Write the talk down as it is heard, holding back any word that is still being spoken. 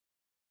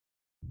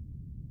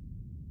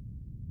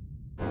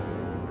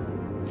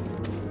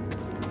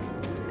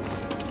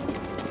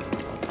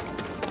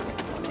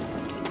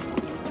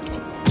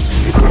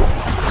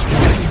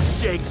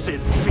in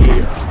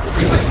fear.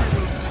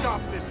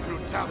 Stop this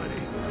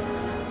brutality.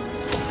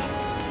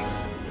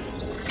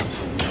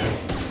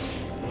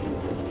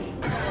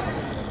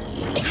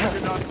 You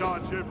cannot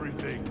dodge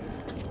everything.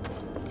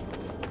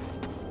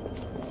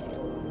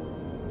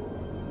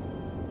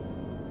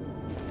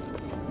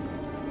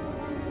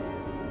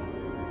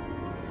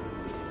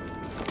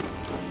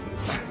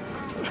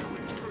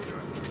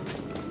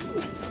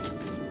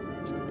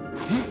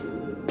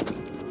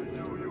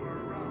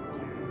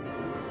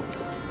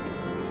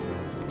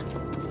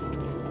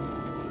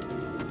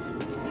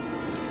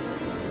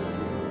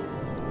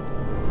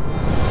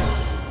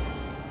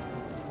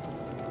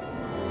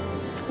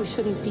 We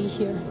shouldn't be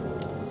here.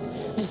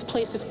 This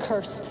place is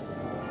cursed.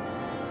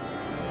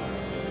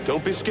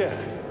 Don't be scared.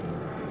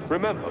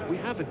 Remember, we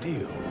have a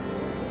deal.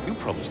 You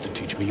promised to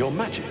teach me your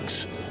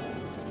magics.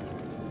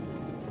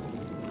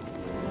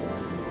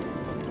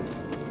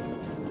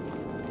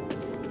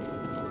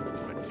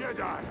 A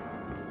Jedi!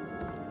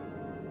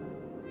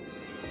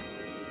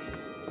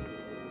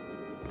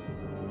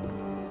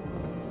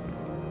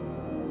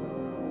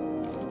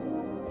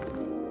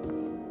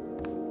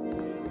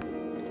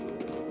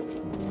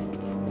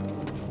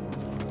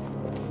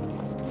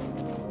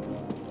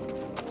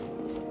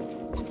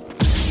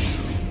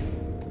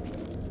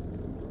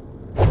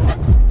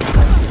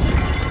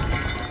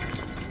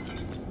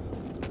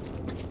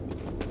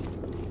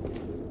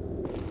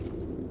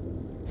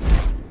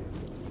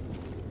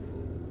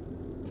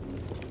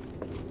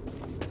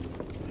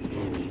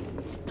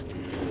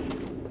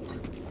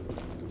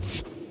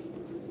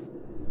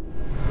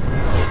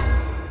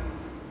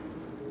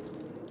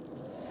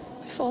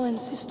 Fallen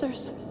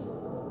sisters.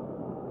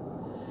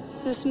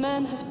 This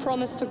man has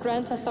promised to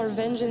grant us our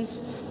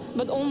vengeance,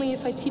 but only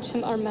if I teach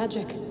him our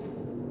magic.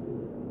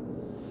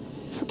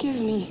 Forgive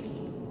me.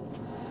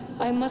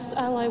 I must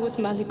ally with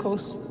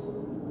Malicos.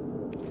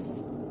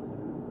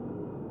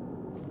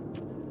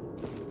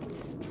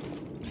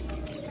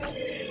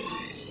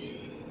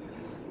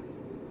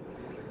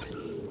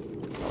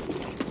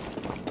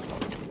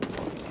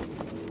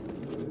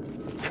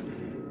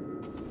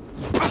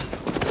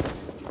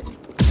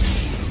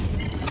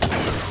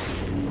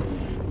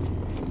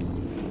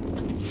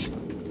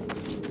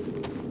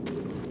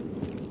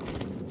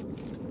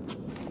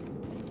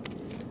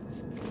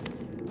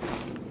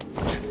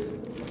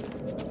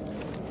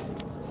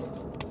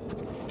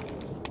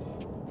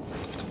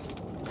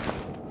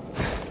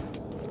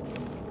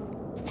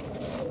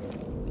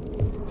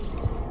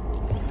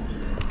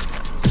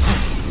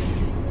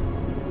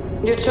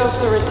 You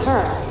chose to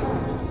return.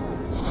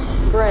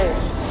 Brave,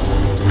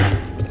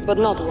 but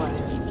not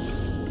wise.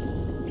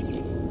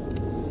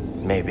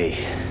 Maybe.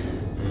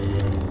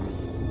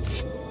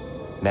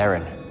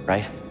 Marin,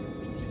 right?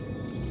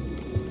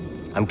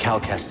 I'm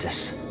Cal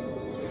Kestis.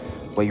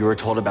 What you were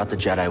told about the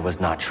Jedi was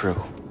not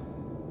true.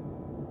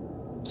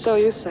 So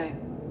you say.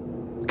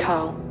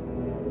 Cal.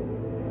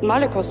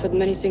 Malicos said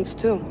many things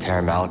too.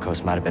 Terran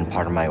Malicos might have been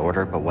part of my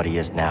order, but what he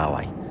is now,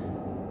 I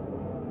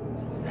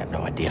have no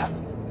idea.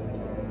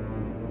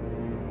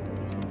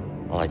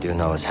 All I do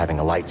know is having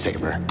a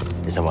lightsaber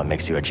isn't what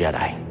makes you a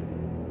Jedi.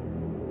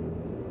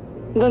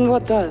 Then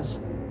what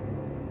does?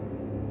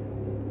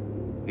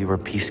 We were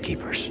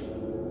peacekeepers.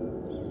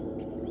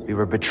 We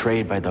were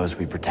betrayed by those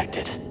we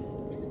protected.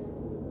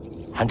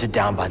 Hunted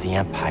down by the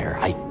Empire.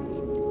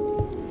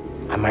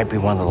 I might be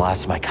one of the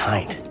last of my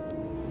kind.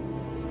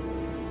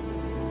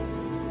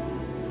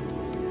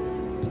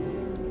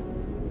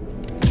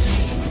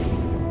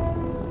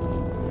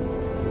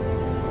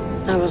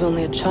 I was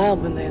only a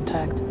child when they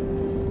attacked.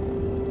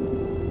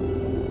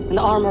 An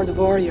armored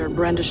warrior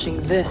brandishing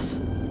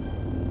this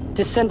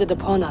descended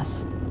upon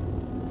us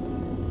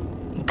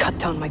and cut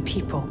down my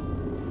people,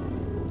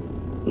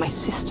 my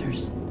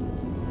sisters,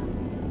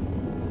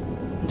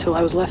 until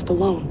I was left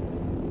alone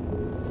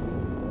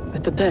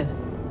with the dead.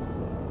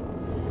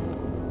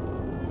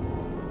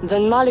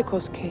 Then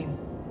Malicos came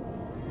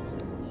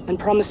and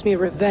promised me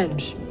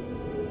revenge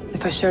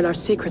if I shared our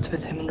secrets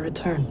with him in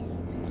return.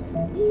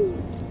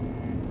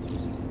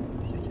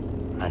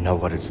 I know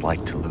what it's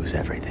like to lose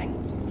everything.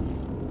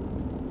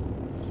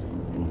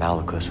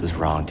 Malicos was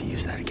wrong to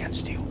use that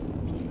against you.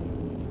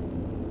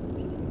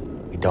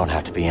 We don't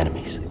have to be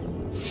enemies.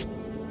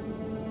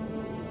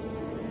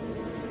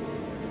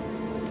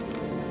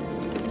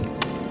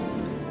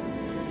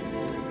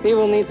 We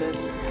will need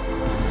this.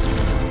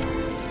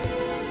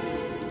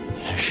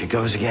 There she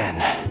goes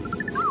again.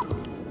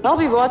 I'll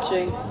be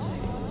watching.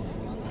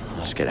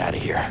 Let's get out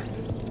of here.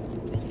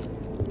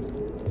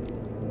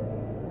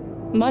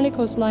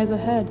 Malicos lies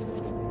ahead.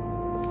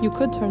 You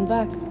could turn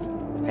back.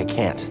 I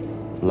can't.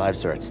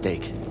 Lives are at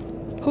stake.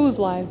 Whose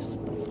lives?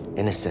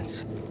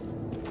 Innocents.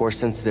 4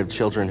 sensitive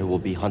children who will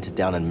be hunted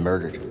down and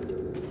murdered.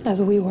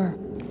 As we were.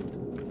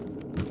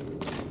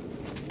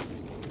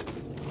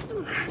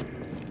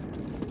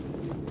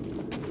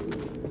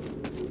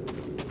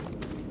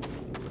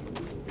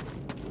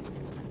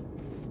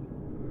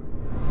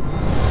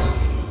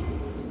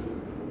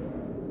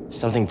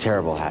 Something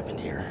terrible happened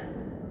here.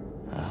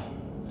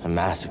 A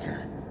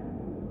massacre.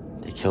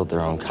 They killed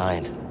their own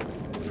kind.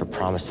 for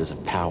promises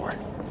of power.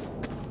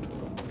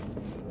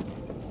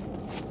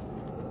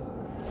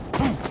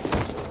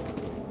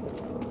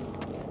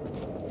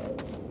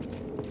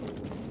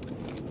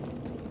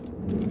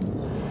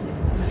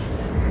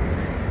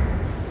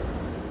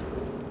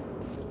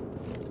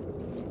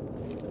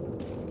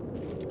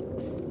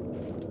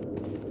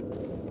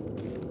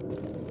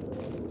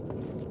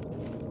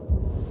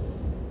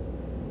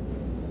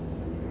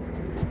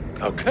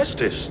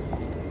 Kestis,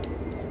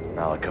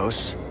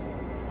 Malicos.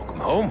 welcome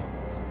home.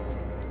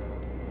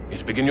 Here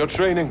to begin your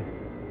training.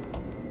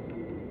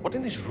 What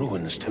in these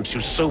ruins tempts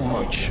you so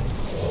much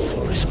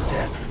to risk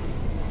death?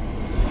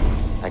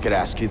 I could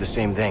ask you the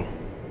same thing.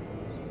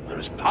 There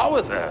is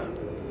power there,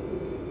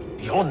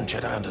 beyond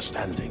Jedi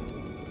understanding.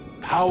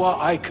 Power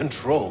I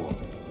control.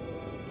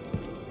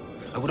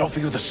 I would offer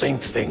you the same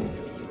thing.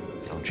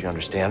 Don't you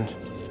understand?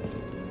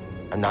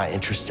 I'm not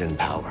interested in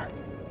power.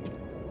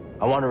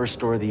 I want to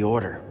restore the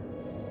Order.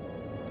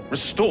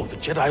 Restore the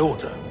Jedi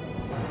Order?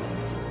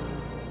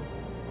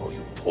 Oh,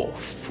 you poor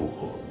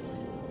fool.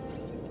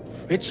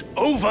 It's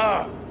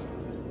over!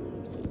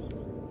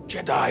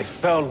 Jedi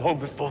fell long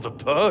before the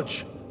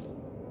Purge.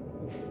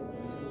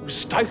 We were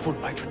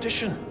stifled by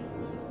tradition.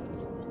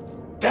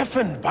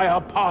 Deafened by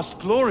our past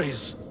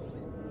glories.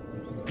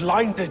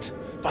 Blinded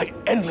by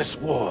endless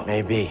war.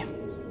 Maybe.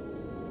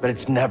 But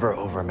it's never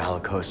over,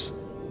 Malicos.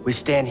 We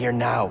stand here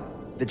now,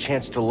 the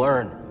chance to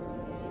learn.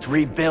 To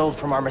rebuild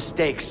from our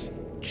mistakes.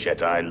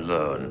 Jedi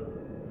learn.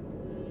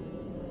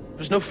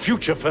 There's no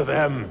future for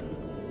them.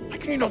 How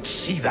can you not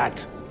see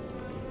that?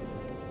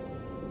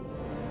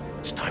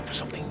 It's time for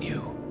something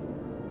new.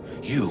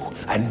 You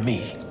and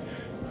me.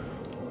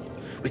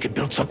 We could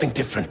build something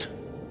different.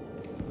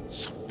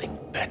 Something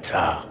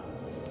better.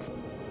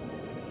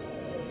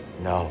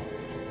 No.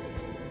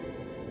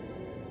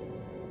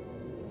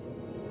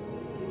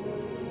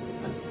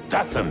 And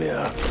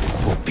Dathomir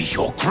will be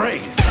your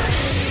grave.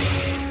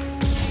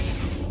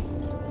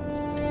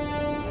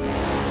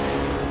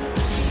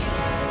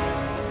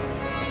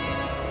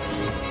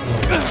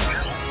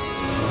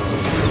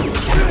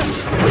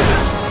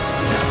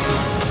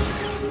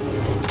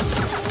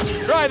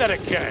 Try that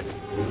again.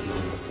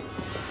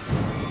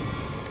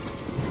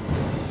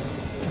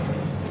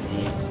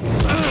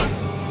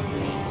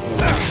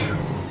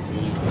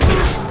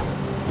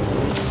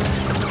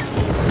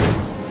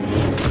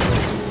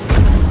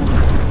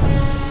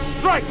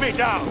 Strike me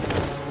down.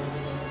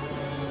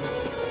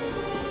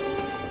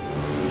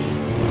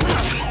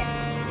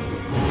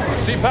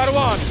 See,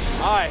 Padawan,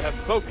 I have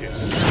focus.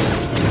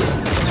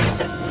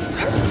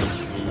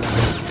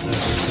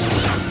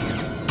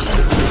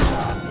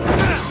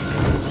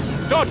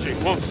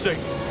 Dodging won't save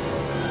you.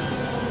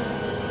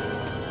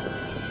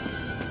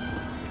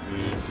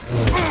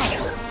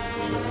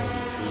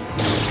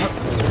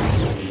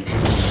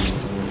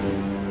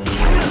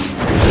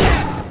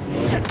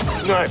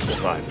 I've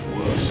survived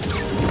worse.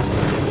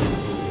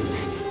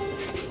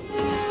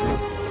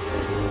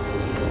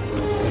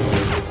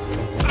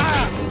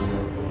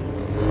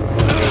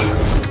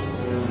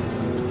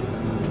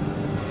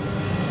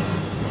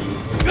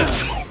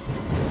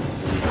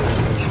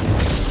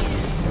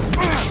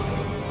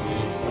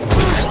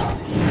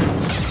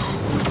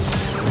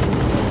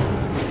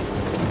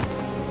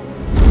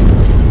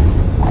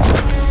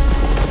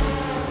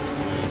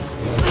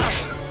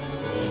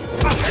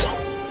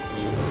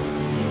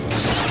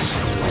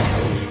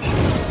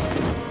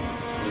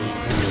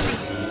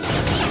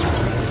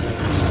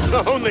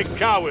 Only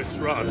cowards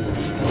run.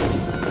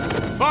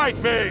 Fight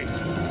me!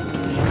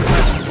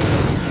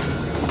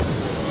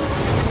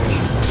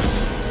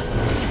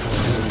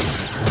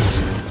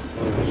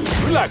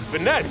 You lack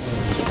finesse.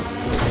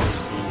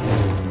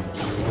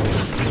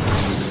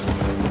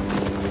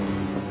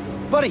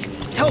 Buddy,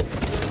 help!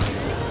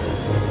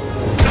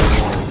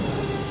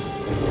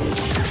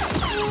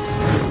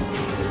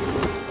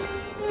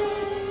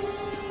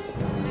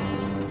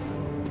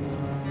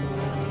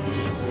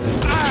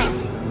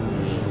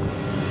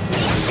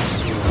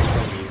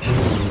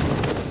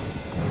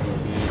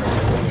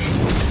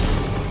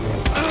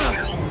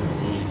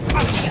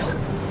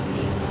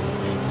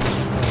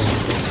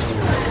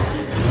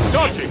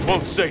 Dodging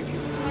won't save you.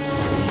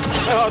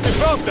 I hardly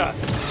felt that.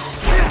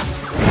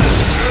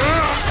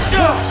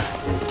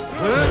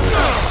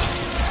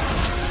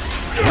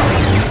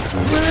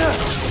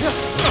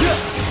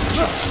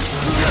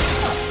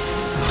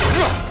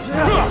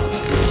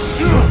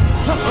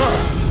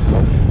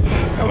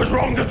 I was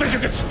wrong to think you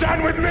could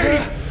stand with me!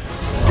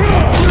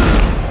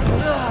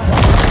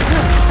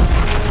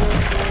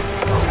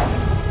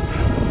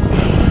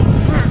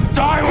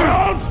 Die,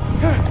 world!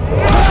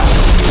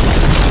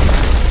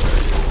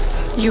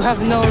 You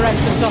have no right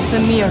to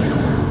Dathomir.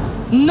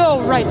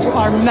 No right to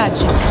our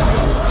magic.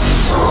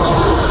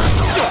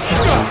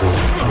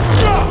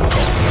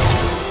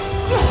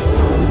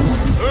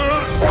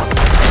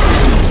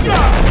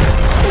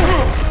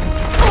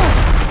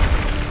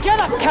 Get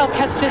up, Cal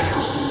Kestis.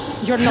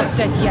 You're not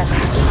dead yet.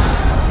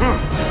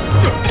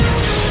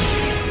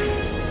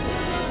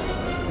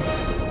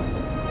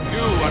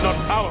 You are not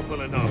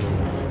powerful enough.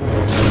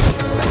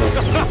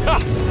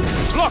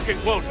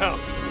 Blocking won't help.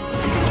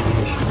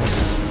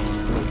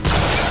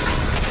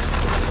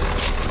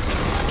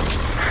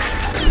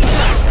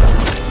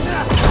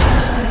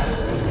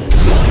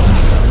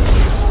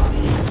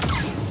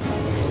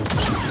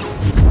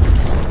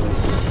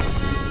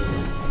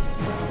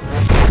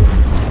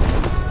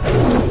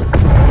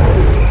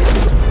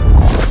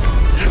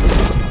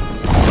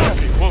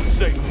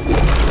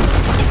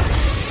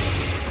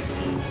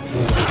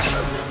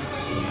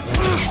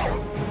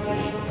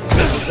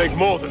 Take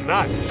more than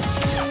that.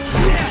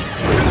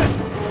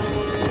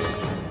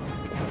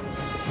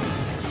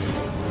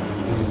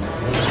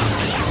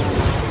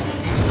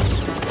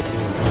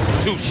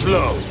 Too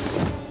slow.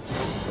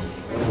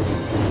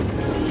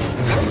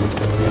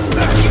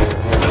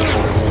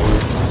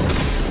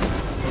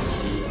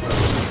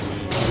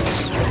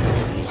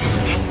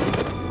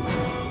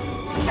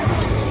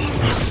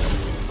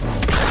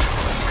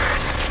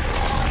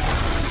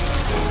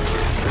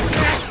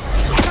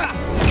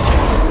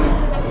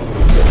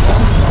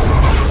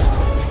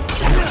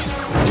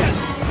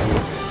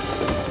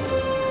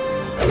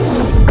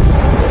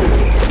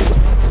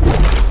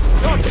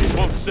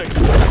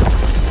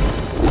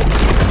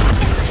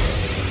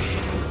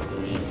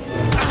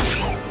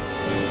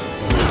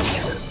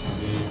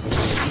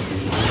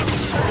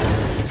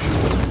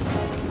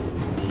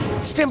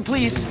 Stim,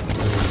 please.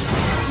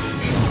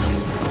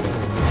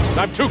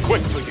 I'm too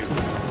quick for you.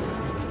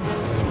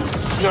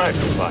 I've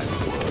survived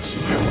worse.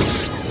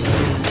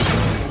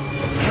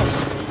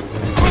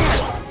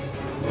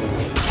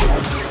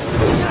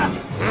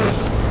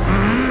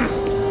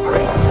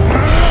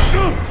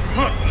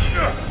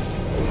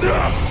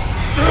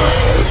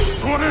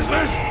 What is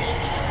this?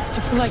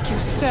 It's like you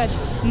said,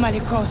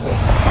 Malikos.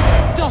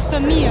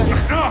 Dathomir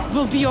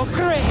will be your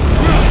grave.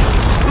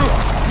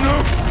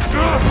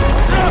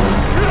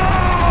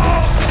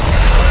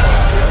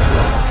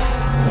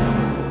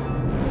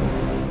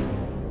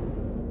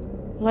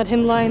 Let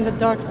him lie in the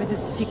dark with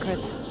his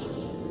secrets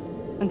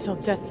until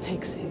death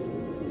takes him.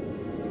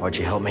 Why'd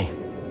you help me?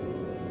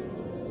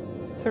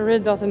 To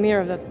rid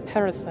Dathomir of that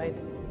parasite.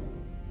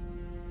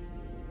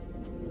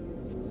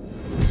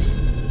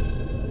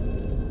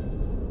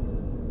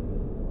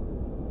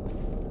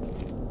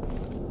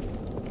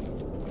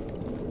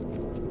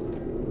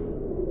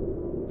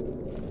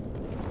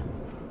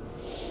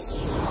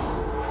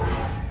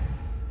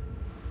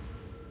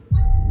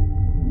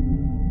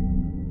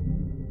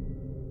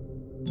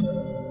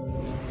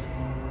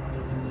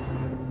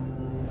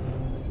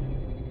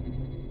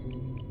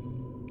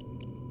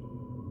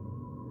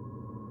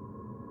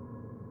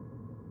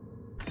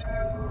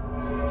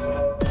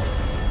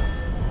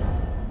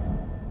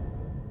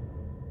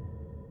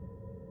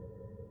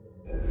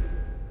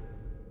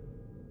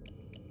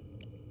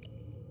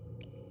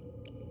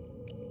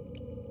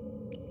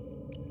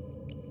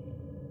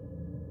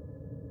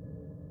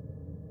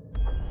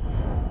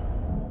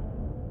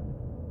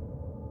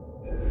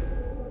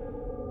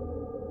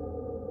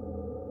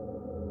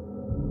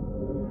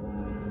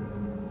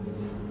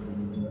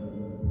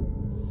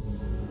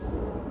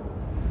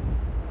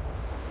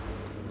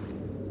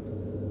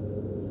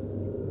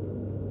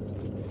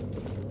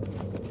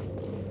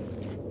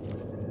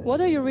 What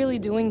are you really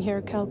doing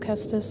here, Cal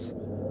Kestis?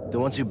 The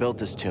ones who built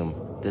this tomb,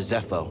 the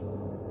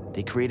Zepho,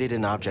 they created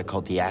an object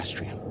called the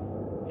Astrium.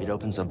 It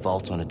opens a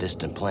vault on a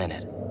distant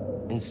planet.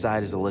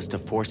 Inside is a list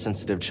of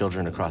Force-sensitive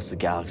children across the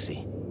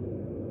galaxy.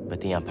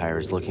 But the Empire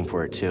is looking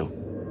for it too.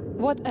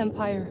 What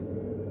Empire?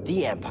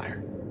 The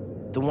Empire.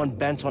 The one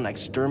bent on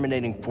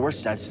exterminating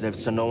Force-sensitive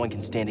so no one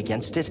can stand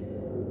against it?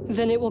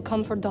 Then it will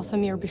come for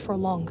Dathomir before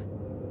long,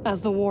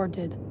 as the war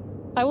did.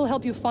 I will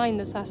help you find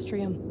this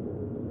Astrium.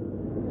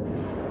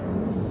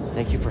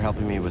 Thank you for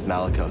helping me with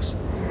Malikos.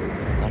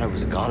 Thought I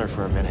was a goner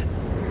for a minute.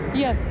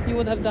 Yes, you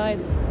would have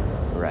died.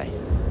 Right.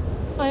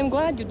 I am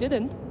glad you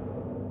didn't.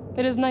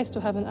 It is nice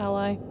to have an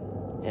ally.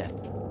 Yeah,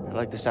 I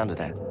like the sound of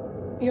that.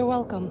 You're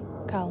welcome,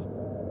 Cal.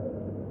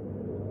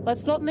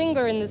 Let's not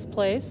linger in this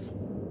place.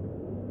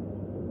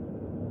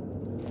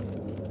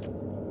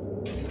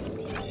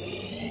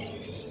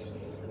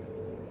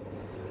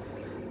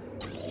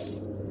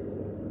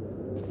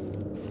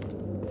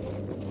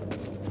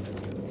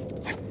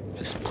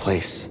 This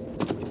place,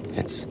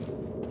 it's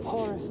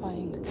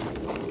Horrifying.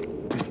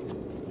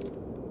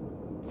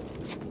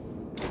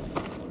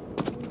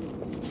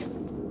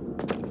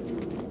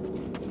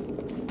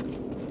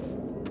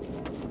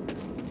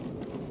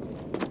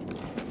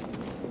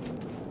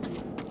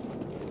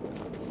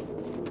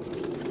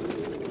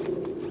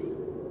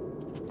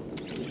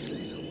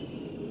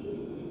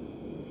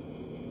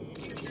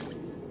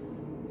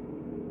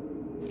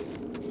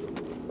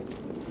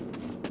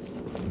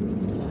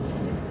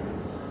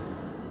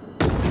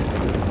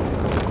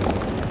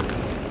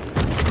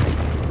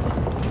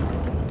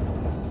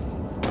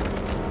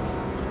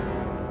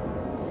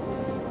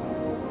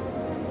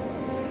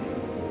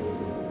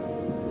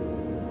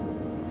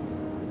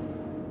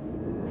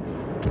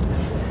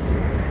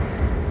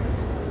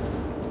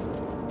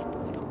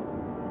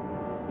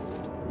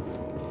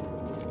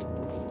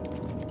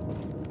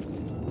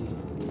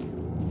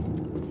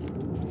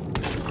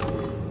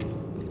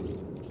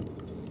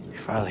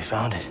 Finally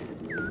found it.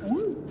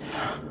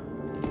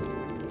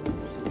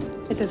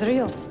 It is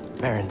real.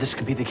 Baron, this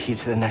could be the key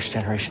to the next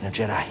generation of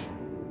Jedi.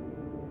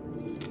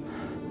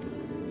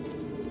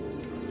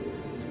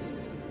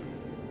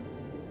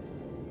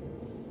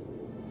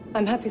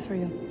 I'm happy for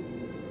you.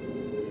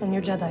 And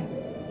your Jedi.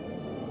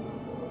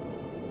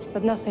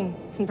 But nothing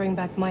can bring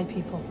back my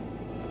people.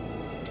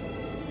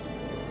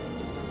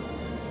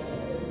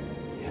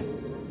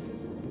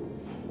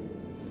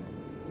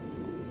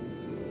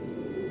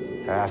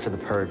 After the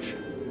Purge,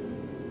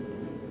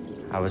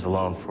 I was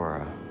alone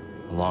for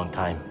a long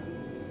time.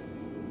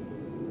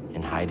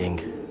 In hiding,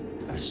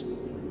 I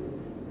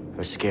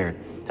was scared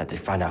that they'd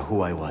find out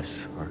who I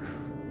was, or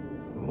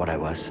what I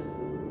was.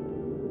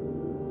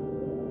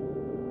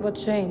 What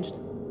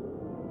changed?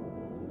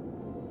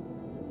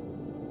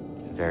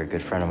 A very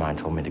good friend of mine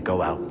told me to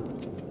go out,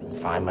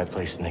 find my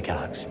place in the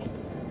galaxy.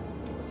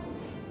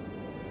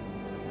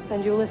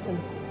 And you listened?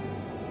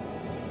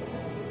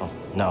 Oh,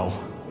 no.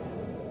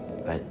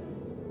 But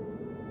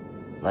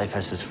life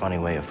has this funny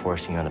way of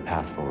forcing you on the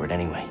path forward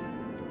anyway.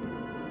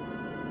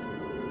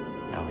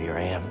 Now here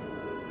I am.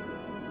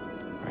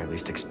 Or at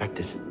least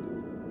expected.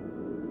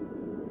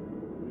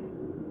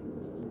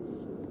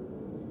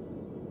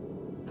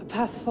 A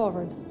path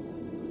forward.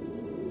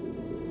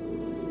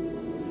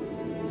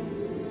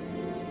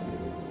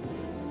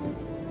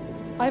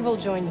 I will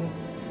join you.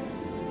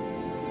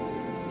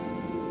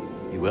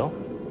 You will?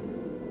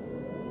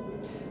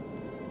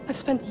 I've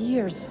spent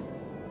years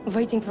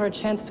waiting for a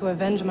chance to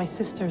avenge my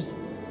sisters.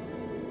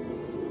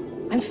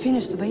 I'm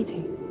finished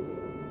waiting.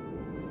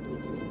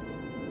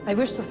 I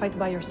wish to fight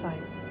by your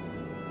side.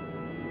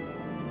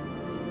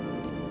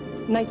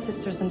 Night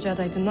Sisters and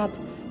Jedi do not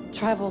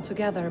travel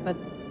together, but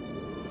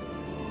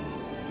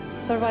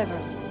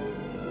survivors.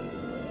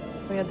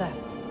 We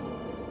adapt.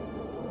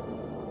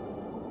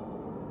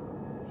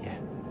 Yeah.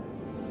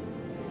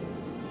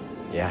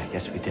 Yeah, I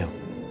guess we do.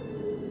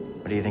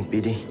 What do you think,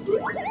 BD?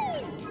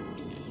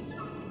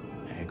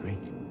 I agree.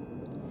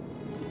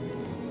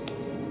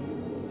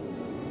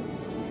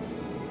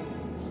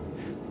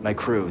 My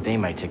crew, they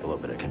might take a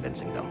little bit of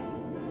convincing, though.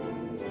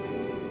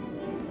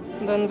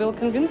 Then we'll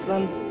convince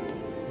them.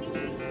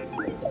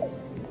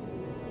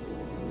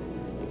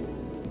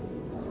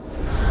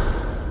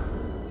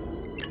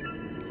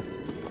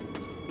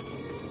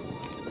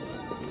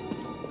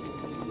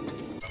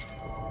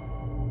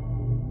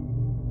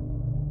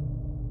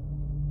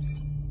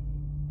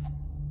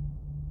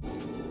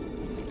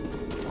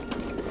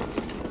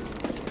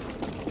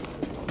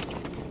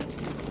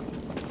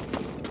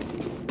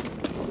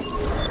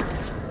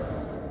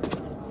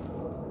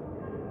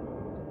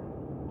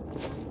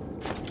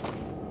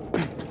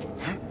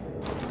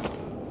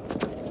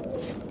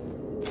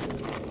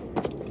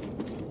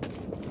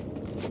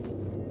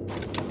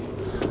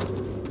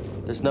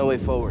 There's no way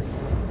forward.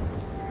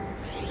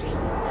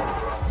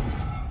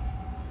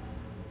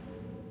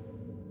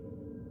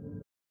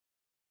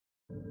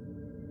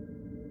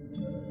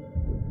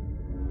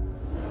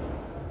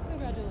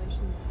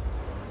 Congratulations.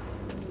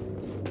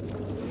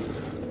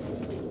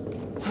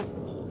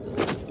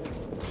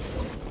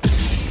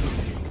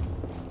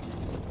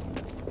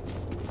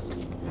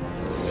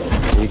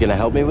 Are you gonna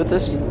help me with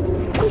this?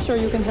 I'm sure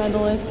you can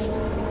handle it.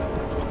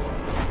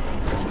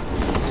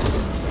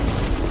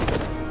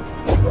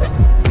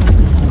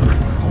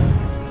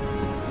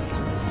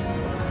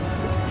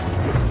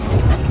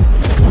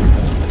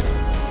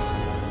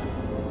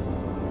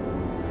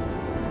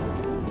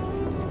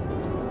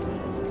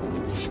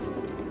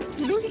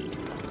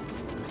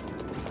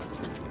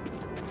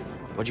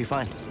 What'd you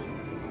find?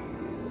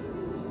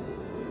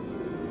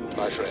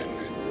 My friend,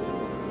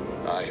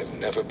 I have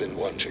never been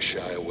one to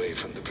shy away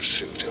from the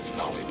pursuit of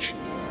knowledge.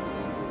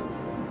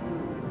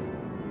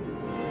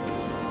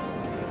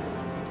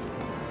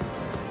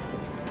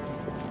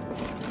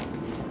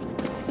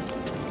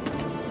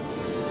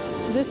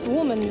 This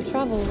woman you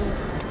travel with,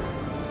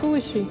 who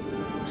is she?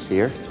 See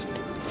her?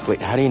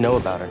 Wait, how do you know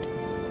about her?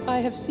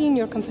 I have seen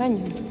your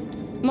companions.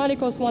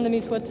 Malicos wanted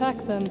me to attack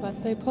them,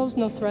 but they posed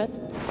no threat.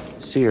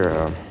 See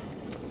her,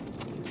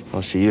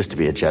 well, she used to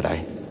be a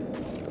Jedi.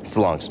 It's a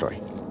long story.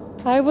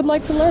 I would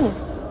like to learn it.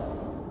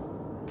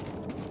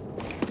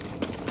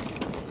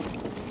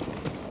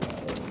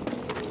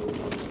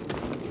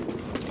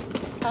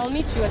 I'll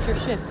meet you at your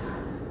ship.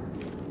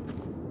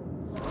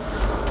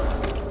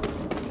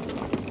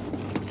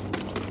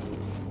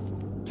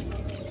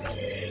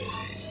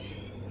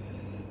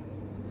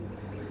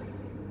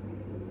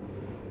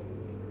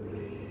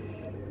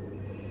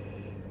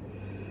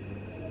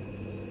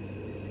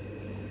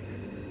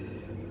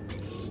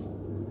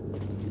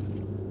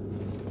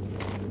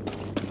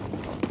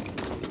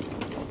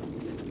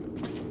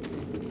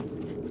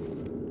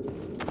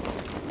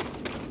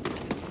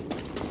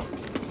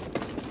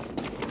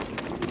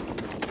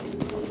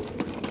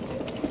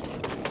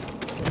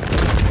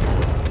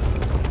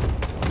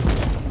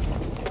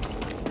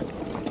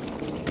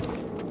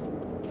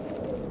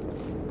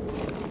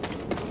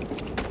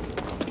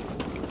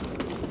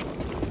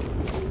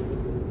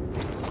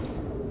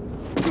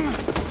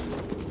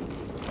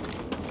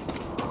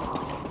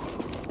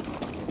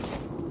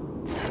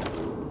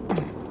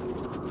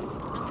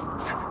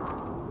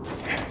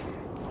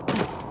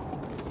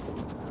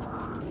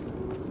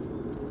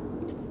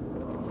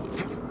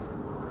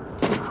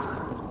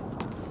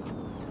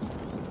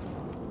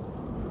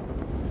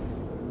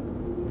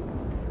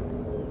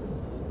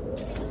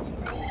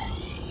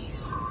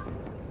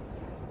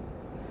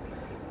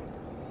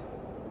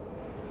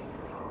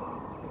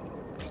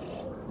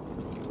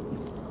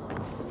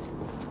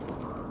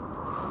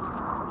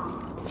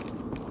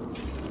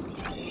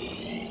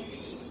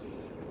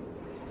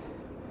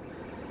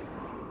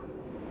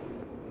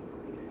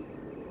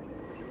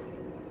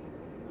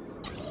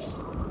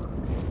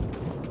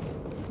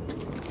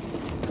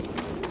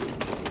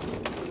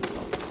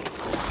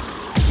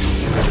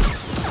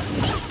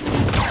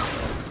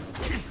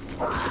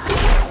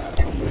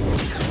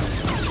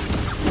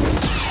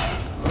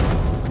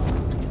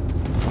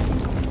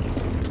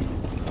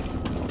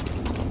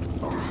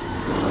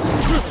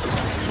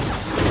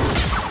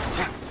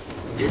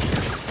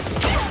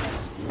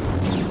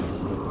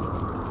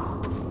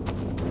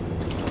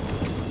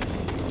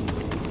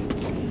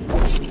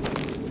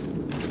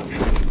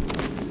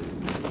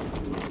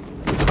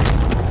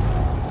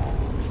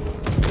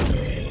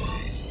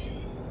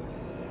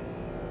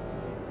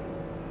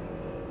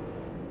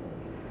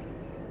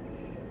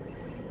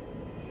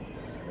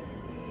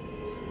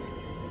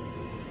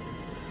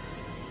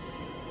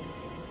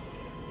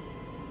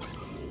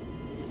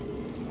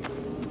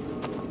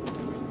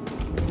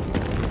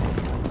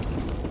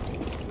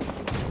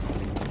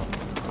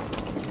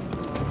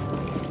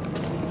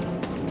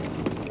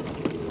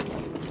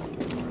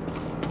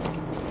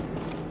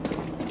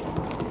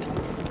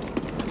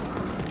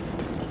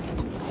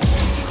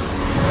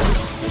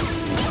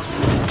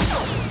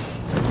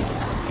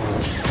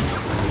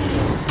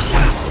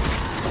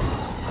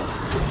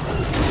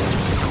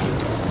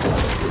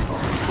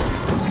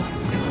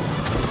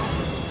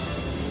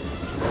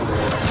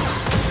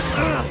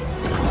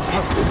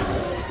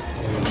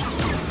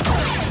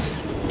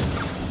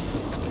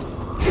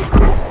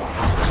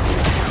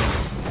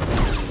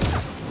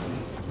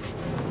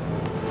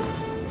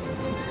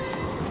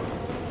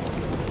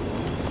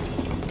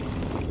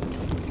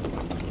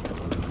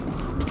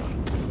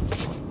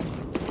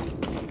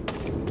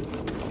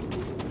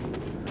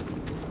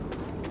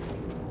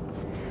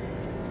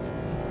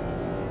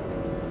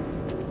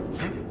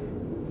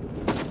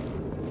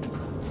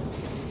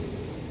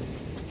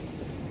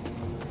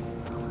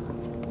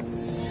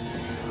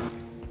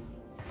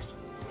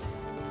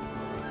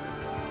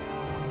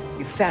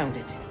 Found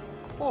it.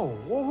 Oh,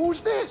 well,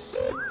 who's this?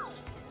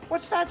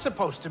 What's that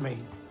supposed to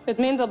mean? It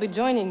means I'll be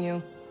joining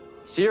you.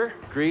 Seer,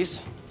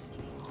 Grease,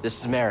 this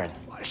is Marin.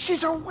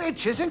 She's a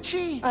witch, isn't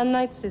she? A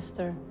Night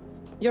Sister.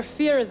 Your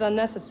fear is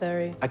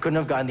unnecessary. I couldn't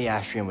have gotten the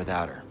Astrium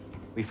without her.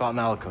 We fought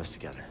Malicos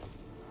together.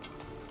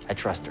 I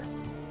trust her.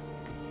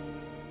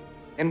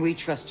 And we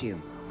trust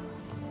you.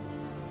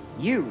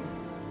 You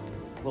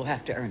will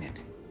have to earn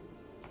it.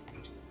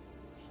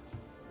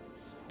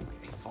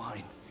 Okay,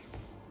 fine.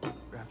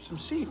 Grab some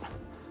seat.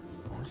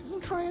 She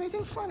doesn't try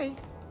anything funny.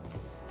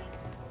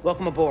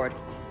 Welcome aboard.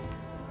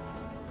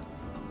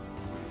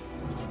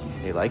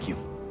 They like you.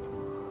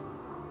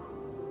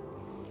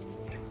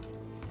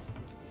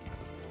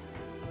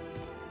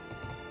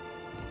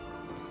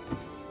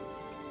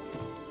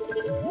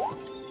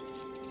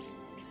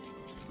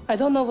 I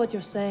don't know what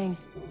you're saying.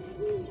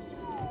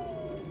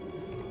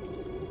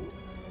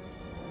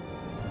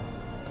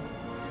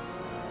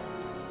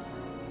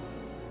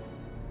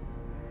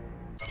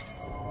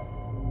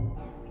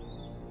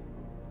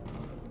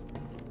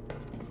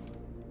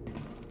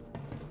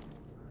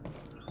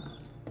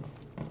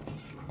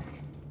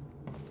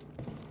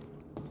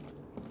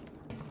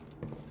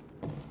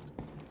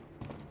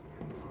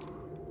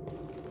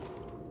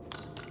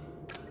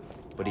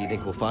 What do you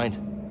think we'll find?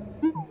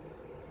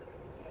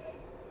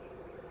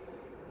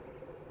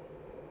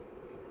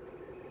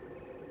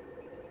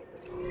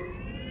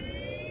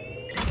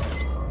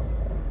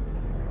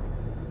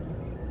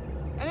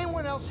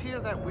 Anyone else hear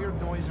that weird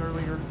noise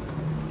earlier?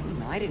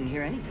 No, I didn't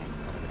hear anything.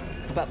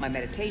 But my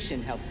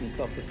meditation helps me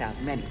focus out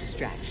many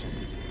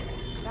distractions.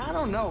 I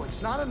don't know.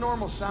 It's not a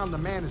normal sound the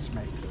Mantis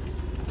makes.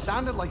 It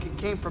sounded like it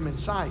came from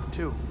inside,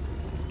 too.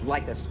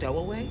 Like a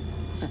stowaway?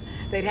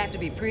 They'd have to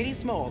be pretty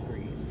small,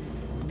 Grease.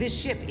 This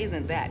ship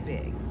isn't that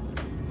big.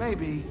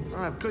 Maybe.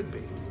 It could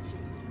be.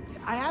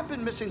 I have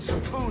been missing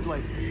some food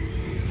lately.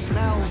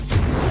 Smells.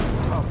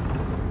 Oh,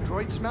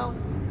 droid smell?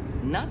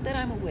 Not that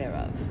I'm aware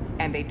of.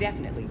 And they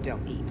definitely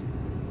don't eat.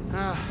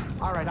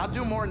 All right, I'll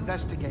do more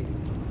investigating.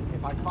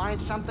 If I find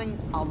something,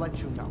 I'll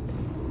let you know.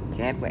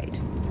 Can't wait.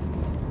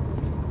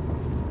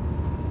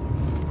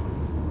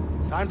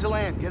 Time to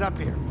land. Get up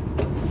here.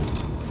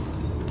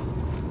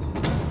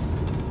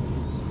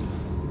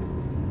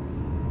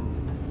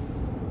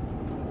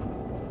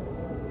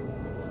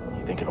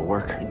 You think it'll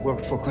work? It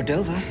worked for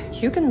Cordova.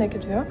 You can make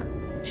it work.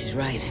 She's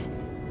right.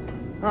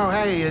 Oh,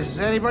 hey, is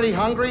anybody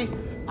hungry?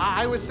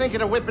 I was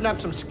thinking of whipping up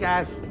some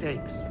scaz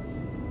steaks.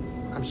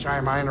 I'm sorry,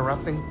 am I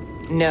interrupting?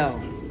 No,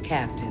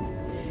 Captain.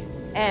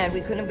 And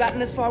we couldn't have gotten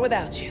this far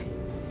without you.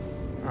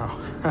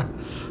 Oh,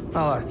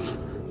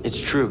 well, It's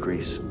true,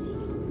 Grease.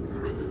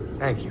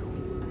 thank you.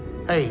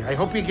 Hey, I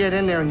hope you get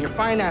in there and you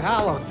find that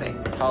hollow thing.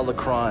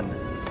 Holocron.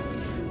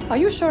 Are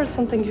you sure it's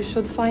something you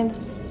should find?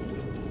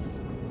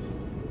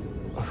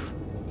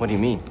 What do you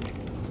mean?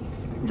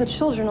 The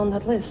children on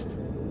that list.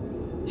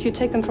 If you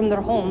take them from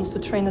their homes to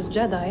train as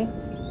Jedi,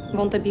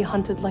 won't they be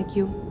hunted like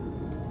you?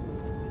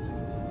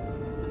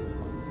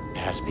 It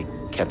has to be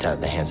kept out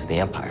of the hands of the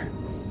Empire.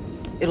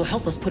 It'll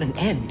help us put an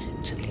end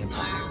to the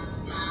Empire.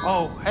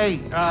 Oh, hey,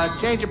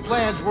 change of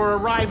plans, we're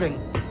arriving.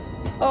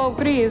 Oh,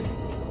 Grease.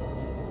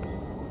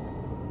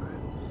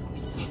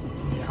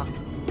 Yeah.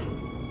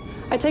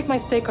 I take my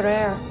steak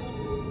rare.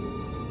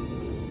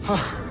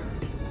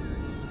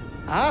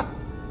 Huh?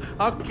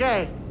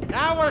 Okay,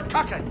 now we're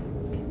cooking.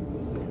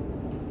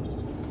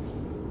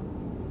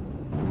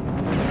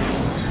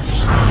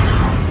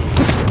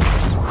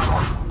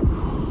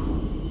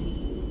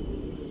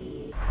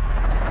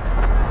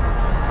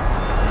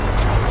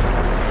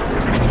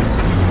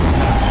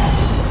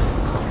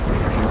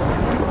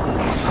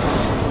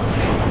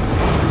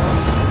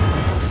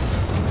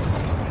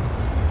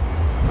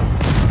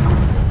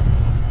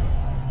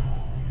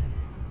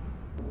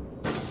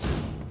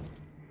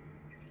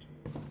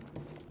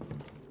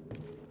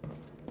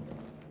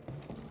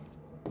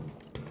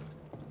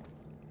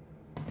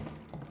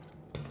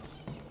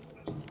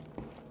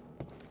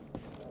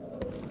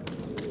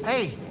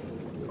 Hey,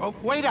 oh,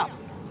 wait up.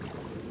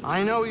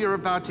 I know you're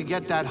about to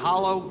get that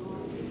hollow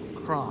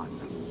Kron.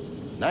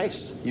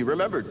 Nice. You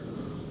remembered.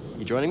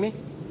 You joining me?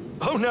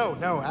 Oh,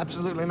 no,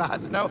 absolutely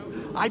not. No,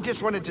 I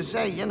just wanted to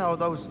say, you know,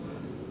 those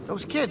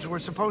kids we're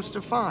supposed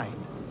to find.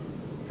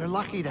 They're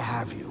lucky to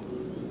have you.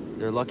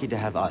 They're lucky to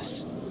have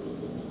us.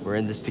 We're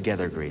in this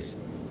together, Grease.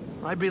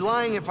 I'd be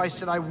lying if I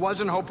said I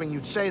wasn't hoping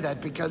you'd say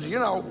that because, you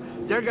know,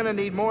 they're gonna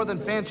need more than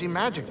fancy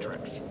magic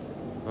tricks.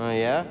 Oh,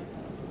 yeah?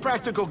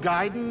 Practical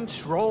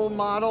guidance, role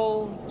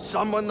model,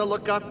 someone to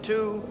look up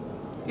to.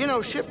 You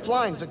know, ship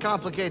flying's a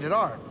complicated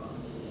art.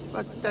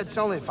 But that's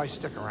only if I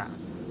stick around.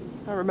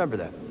 I remember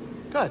that.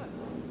 Good.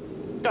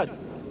 Good.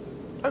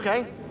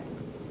 Okay.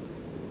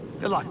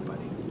 Good luck,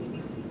 buddy.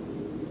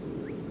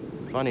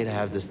 Funny to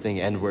have this thing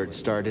end where it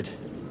started.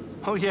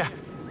 Oh, yeah.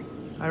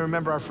 I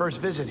remember our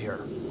first visit here.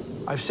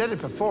 I've said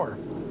it before.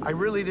 I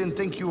really didn't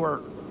think you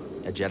were...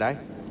 A Jedi?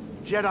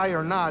 Jedi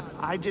or not,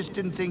 I just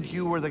didn't think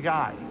you were the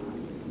guy.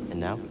 And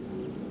now?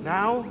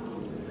 Now,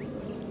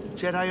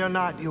 Jedi or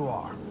not, you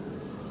are.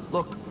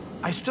 Look,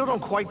 I still don't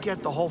quite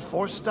get the whole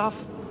Force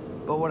stuff,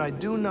 but what I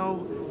do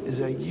know is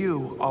that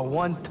you are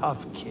one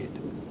tough kid.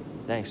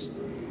 Thanks.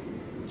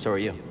 So are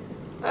you.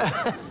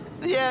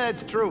 Yeah,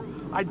 that's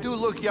true. I do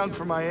look young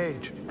for my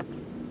age.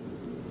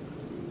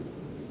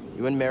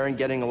 You and Marin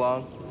getting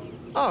along?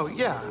 Oh,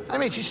 yeah. I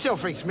mean, she still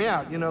freaks me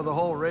out, you know, the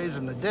whole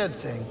raising the dead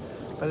thing.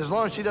 But as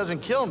long as she doesn't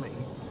kill me...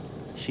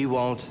 She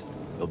won't.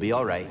 You'll be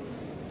all right.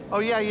 Oh,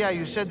 yeah,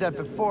 you said that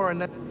before,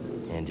 and that...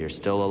 And you're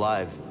still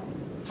alive.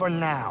 For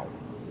now.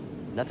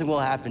 Nothing will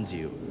happen to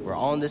you. We're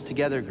all in this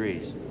together,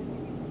 Grease.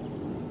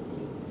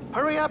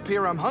 Hurry up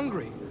here, I'm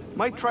hungry.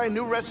 Might try a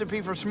new recipe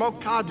for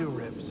smoked Kadu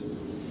ribs.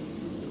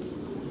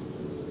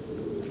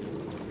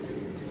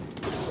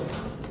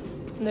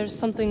 There's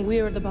something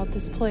weird about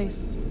this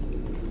place.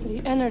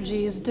 The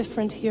energy is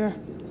different here.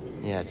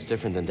 Yeah, it's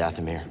different than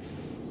Dathomir.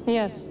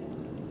 Yes.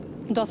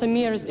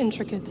 Dathomir is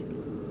intricate.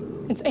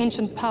 Its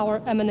ancient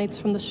power emanates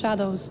from the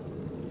shadows.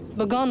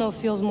 Bogano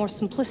feels more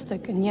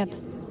simplistic, and yet...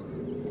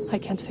 I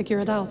can't figure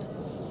it out.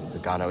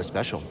 Bogano is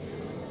special.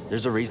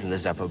 There's a reason the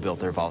Zepho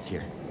built their vault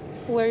here.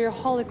 Where your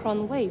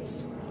holocron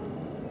waits.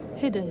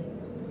 Hidden.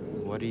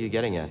 What are you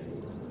getting at?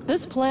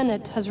 This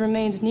planet has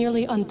remained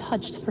nearly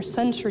untouched for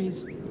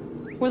centuries.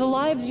 Were the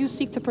lives you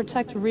seek to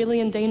protect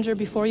really in danger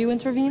before you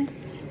intervened?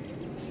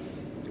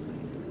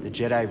 The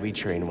Jedi we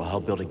train will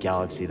help build a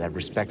galaxy that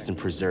respects and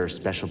preserves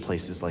special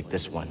places like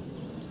this one.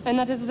 And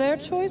that is their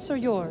choice or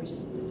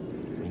yours?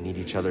 We need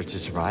each other to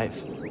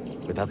survive.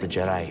 Without the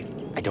Jedi,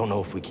 I don't know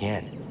if we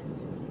can.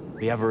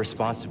 We have a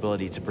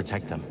responsibility to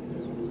protect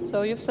them.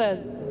 So you've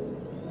said.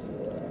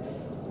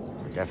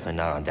 We're definitely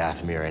not on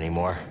Dathomir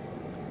anymore.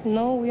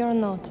 No, we are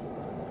not.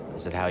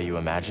 Is it how you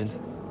imagined?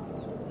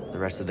 The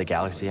rest of the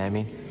galaxy, I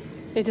mean?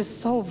 It is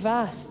so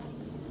vast.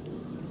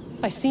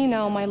 I see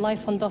now my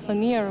life on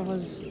Dathomir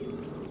was...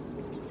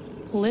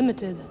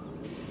 limited.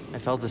 I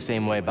felt the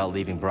same way about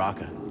leaving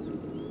Bracca.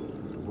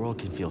 The world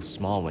can feel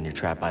small when you're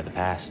trapped by the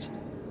past.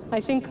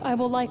 I think I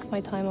will like my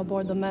time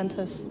aboard the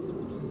Mantis.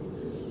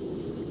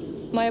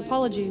 My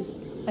apologies.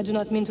 I do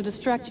not mean to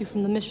distract you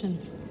from the mission.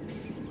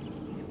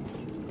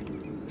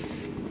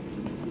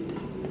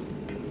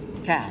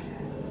 Cal,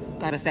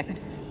 got a second?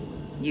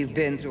 You've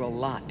been through a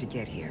lot to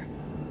get here.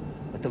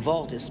 But the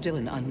vault is still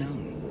an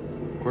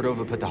unknown.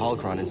 Cordova put the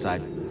holocron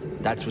inside.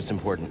 That's what's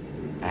important.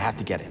 I have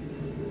to get it.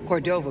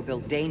 Cordova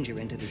built danger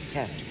into this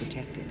test to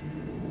protect it.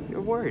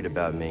 You're worried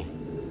about me.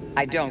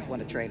 I don't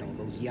want to trade all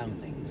those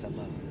younglings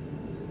alone.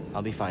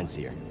 I'll be fine,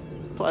 Seer.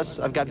 Plus,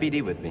 I've got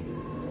BD with me.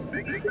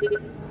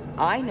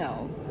 I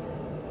know.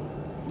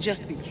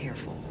 Just be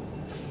careful.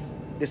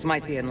 This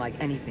might be unlike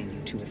anything you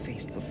two have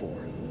faced before.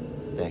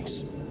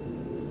 Thanks.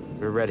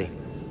 We're ready.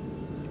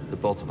 The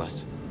both of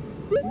us.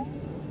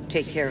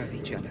 Take care of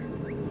each other.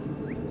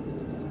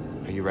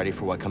 Are you ready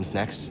for what comes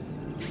next?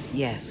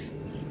 Yes.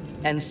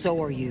 And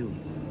so are you.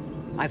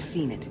 I've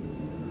seen it.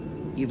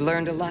 You've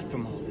learned a lot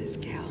from all this,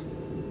 Cal.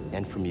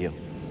 And from you.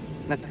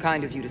 That's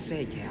kind of you to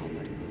say, Cal,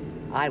 but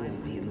I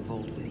won't be in the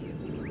vault with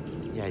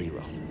you. Yeah, you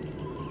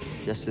will.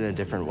 Just in a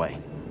different way.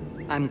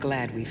 I'm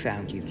glad we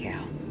found you,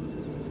 Cal.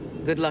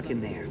 Good luck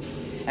in there.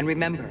 And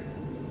remember,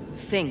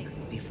 think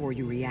before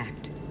you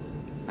react.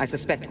 I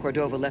suspect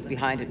Cordova left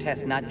behind a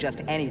test not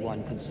just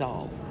anyone could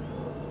solve.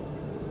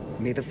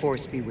 May the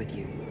Force be with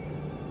you.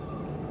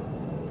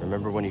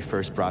 Remember when you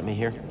first brought me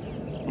here?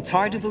 It's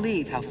hard to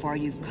believe how far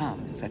you've come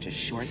in such a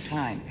short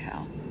time,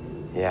 Cal.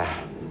 Yeah.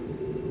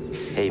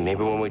 Hey,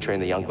 maybe when we train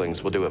the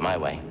younglings, we'll do it my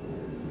way.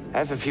 I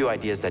have a few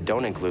ideas that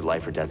don't include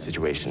life or death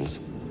situations.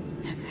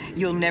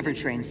 You'll never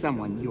train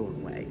someone your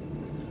way.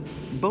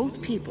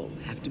 Both people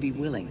have to be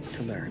willing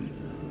to learn.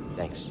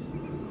 Thanks.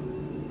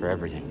 For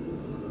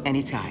everything.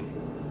 Anytime.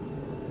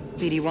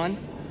 BD1,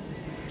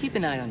 keep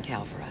an eye on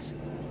Cal for us.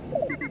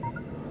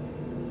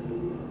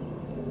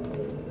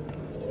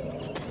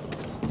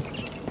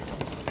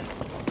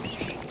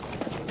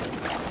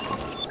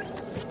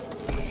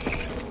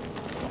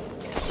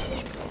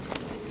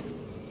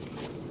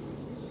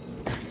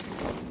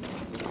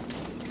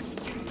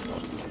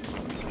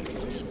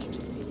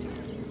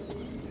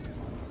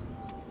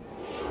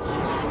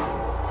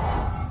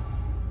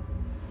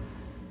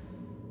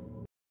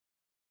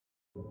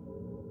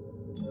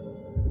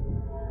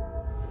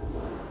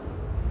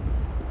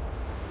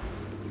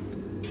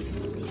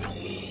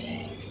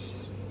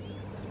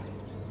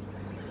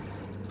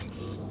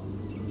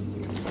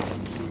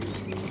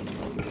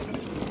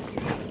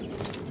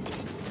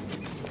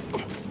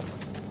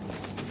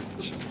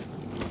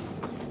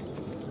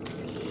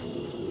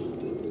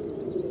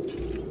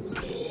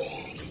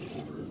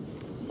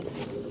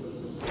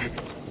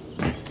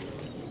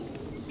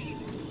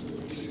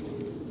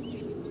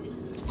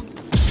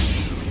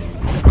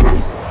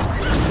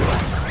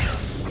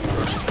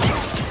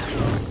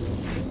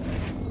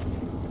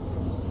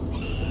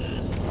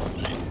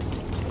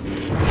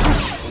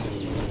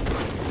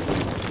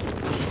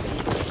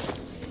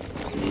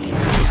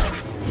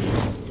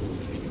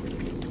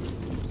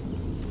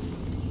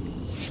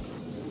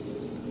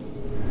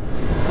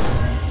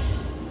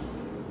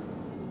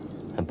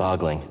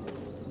 mind-boggling.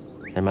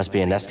 There must be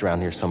a nest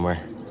around here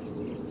somewhere.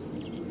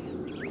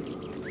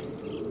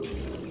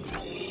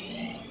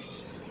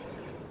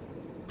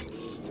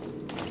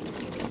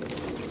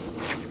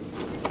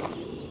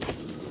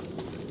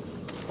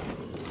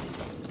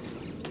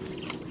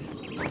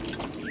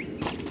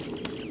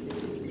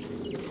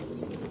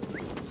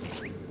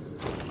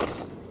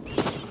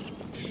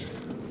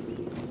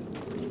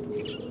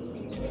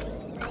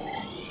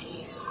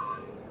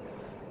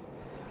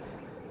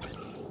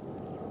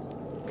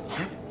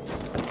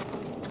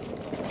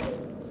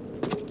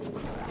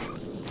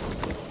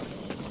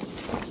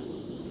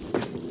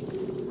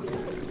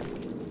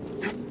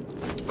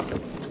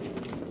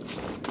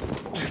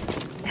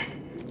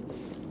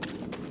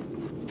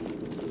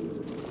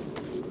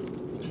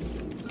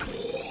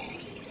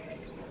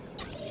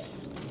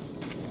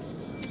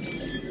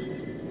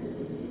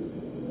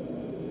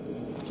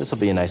 This will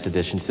be a nice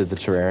addition to the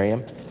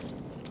terrarium.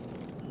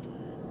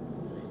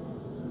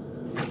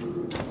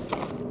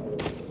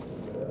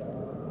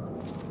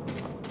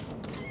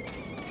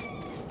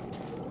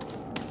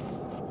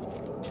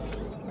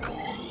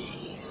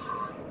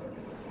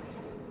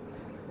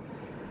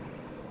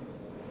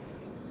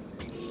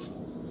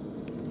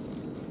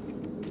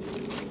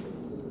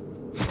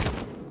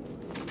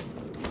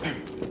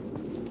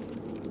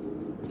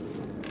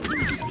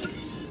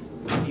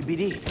 Hey,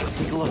 BD,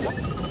 take a look.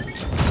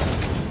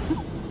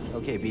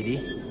 Okay,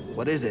 BD,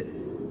 what is it?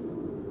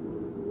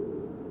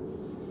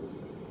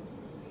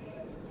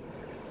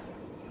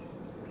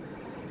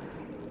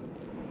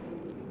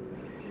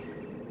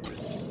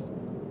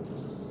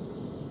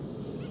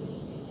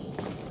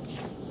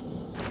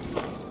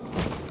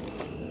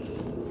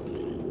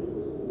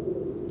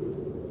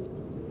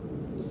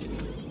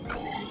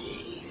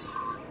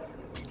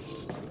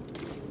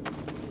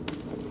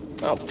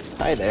 Oh,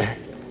 hi there.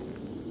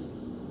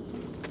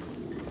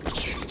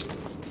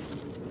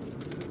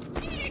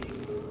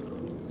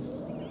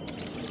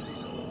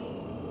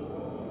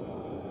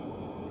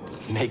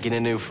 Making a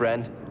new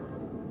friend?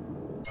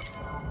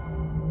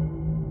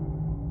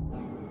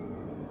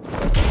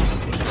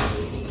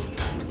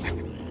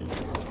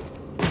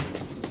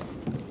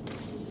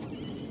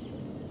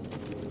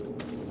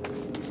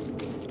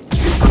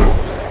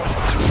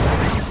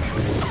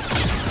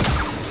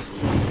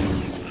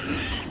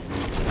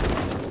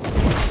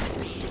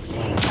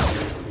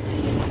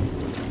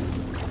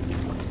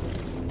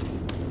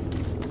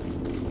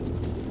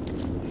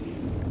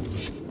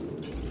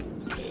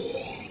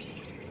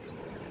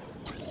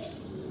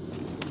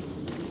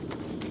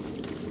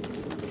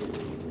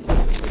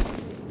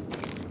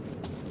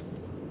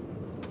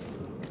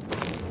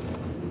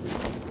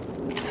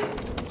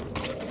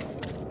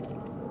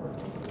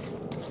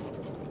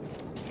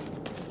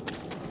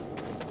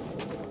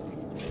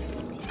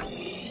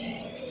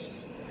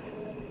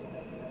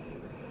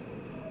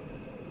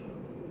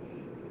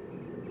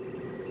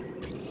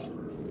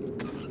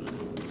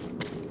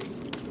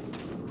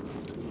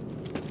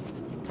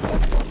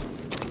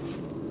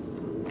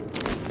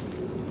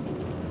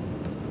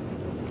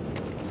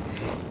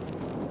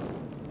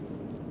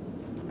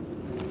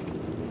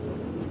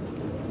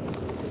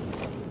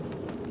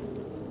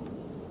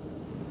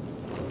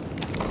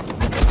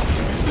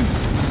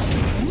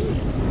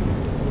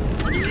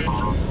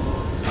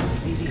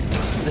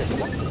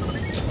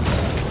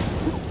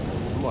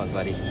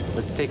 Buddy,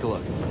 let's take a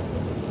look.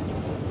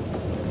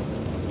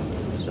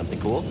 Something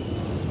cool?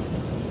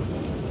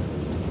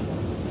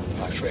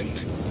 My friend,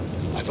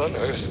 I've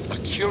unearthed a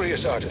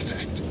curious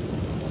artifact.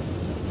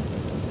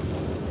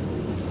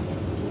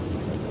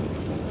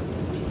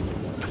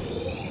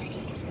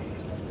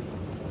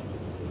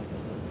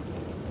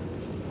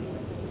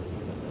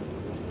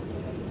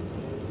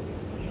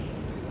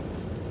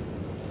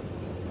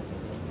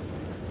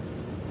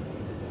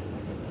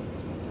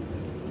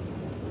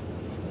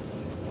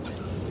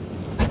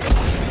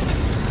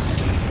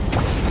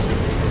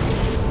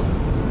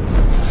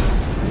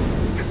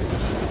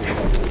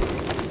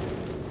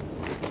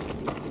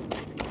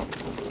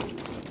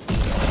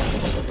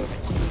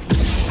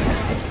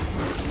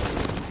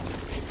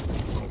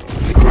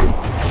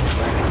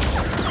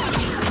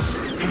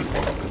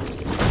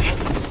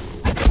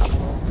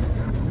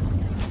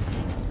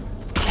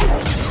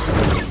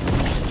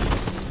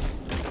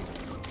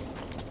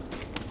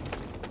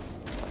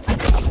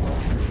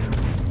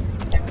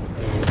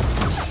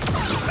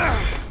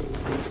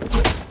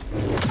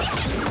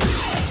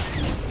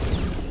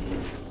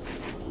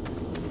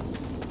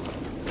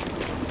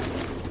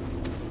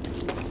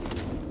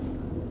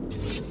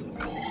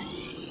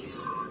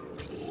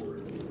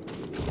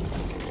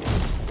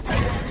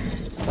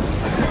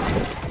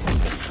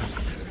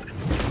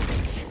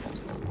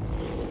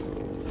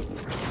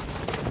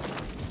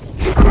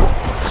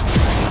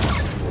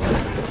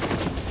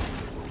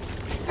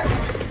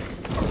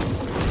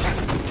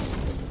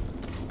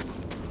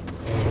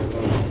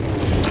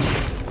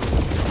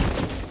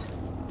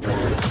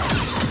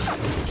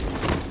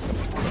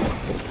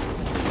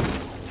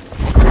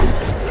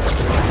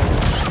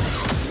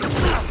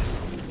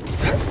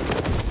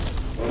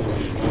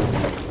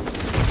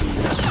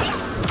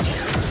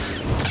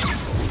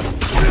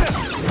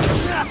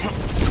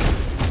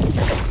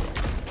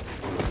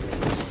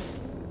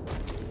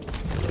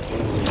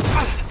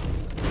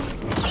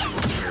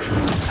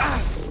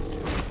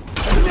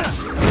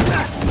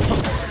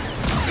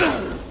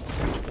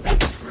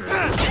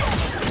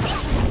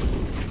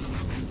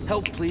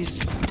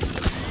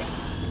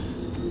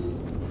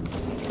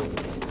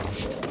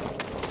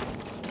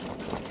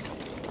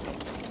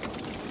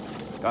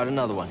 Got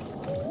another one.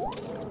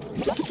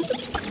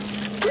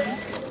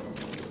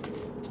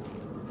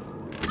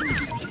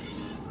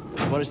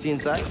 Want to see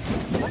inside?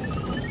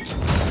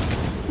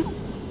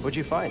 What'd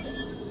you find?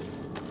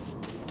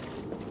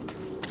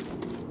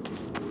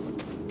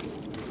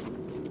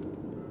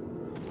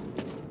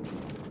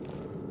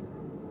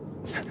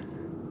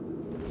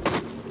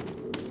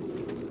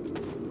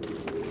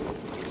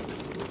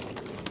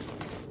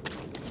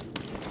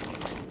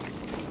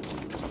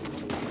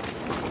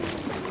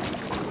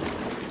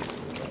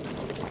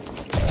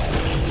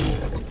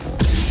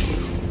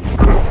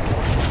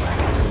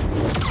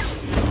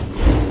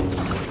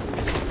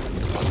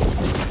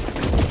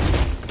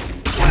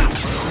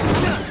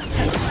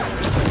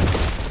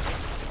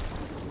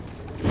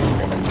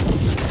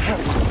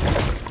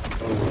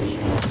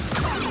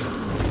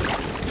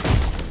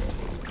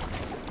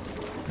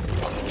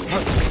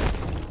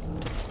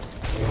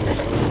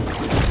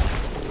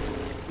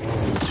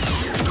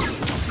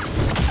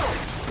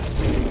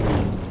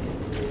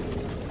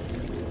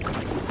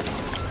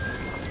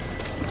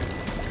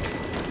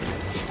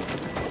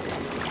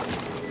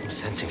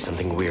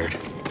 Something weird.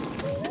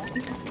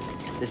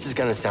 This is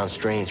gonna sound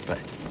strange, but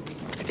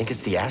I think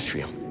it's the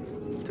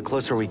Astrium. The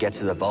closer we get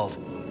to the vault,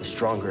 the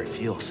stronger it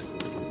feels.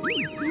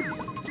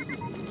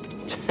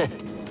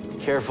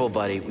 Careful,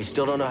 buddy. We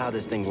still don't know how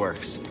this thing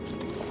works.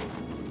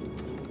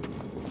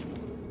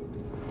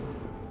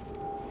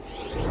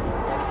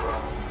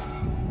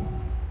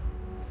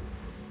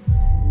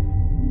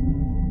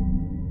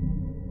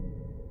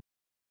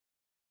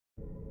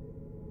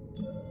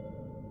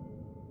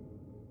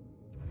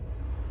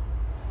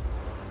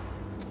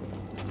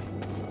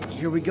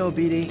 Here we go,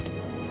 BD.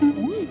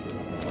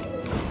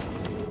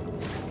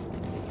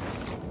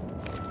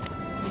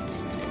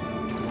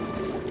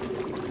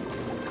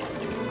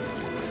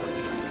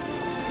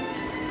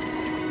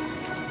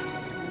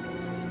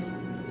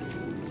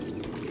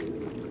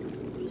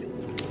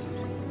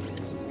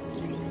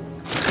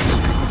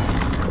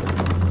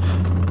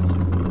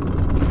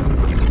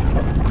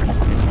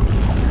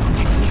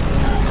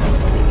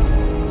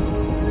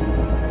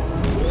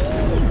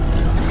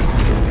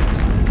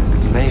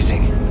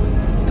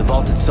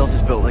 Itself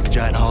is built like a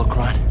giant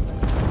holocron.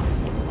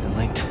 And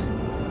linked.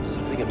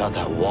 Something about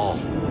that wall.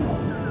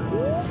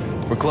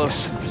 We're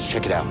close. Let's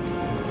check it out.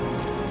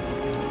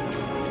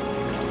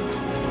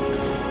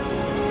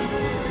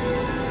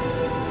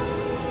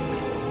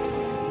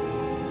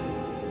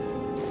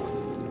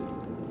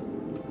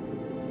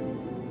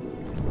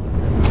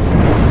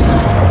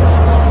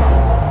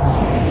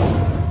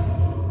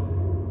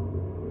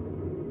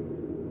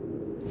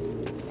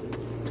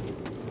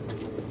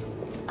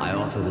 I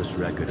offer this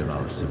record of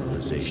our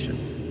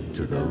civilization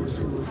to those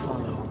who will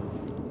follow.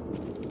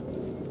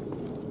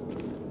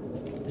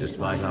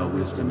 Despite our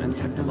wisdom and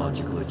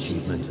technological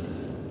achievement,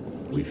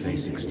 we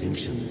face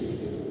extinction.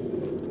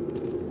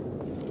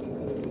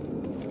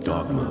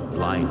 Dogma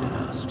blinded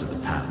us to the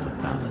path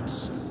of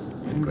balance,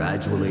 and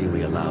gradually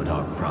we allowed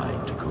our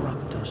pride to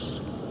corrupt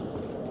us.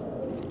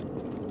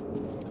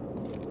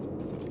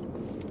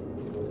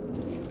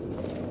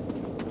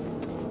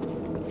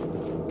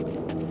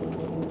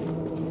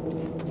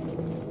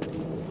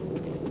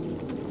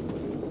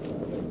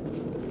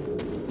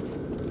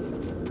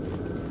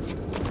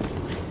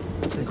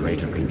 The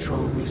greater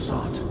control we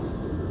sought,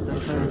 the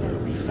further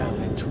we fell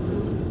into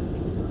ruin.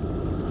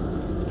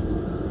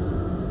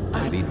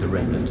 I lead the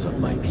remnants of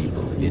my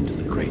people into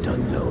the great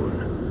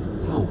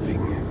unknown,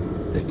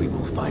 hoping that we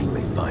will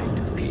finally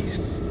find peace.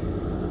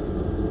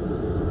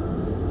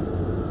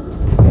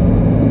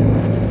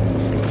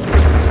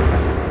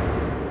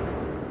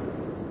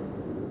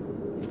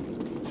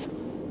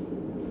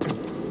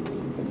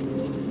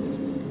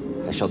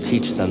 I shall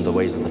teach them the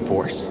ways of the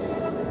Force.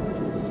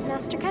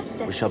 Master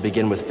Kestis. We shall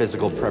begin with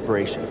physical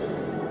preparation.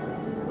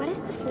 What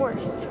is the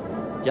Force?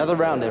 Gather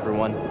round,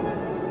 everyone.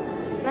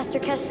 Master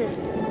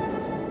Kestis,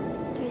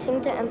 do you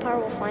think the Empire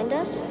will find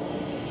us?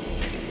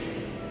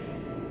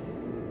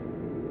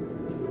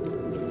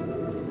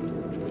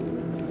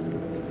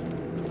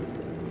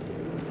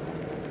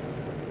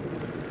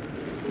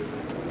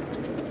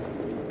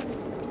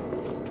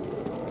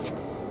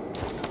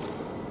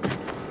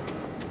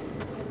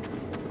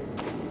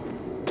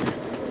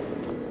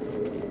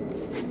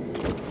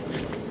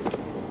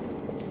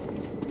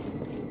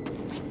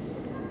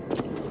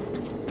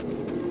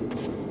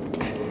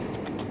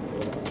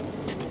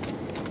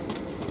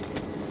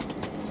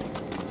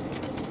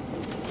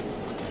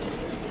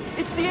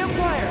 It's the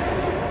Empire!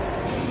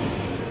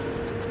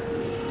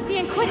 The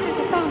Inquisitors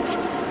have found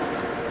us!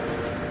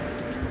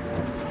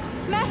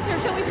 Master,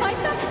 shall we fight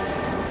them?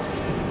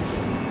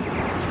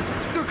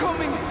 They're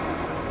coming!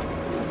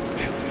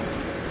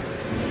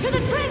 To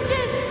the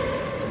trenches!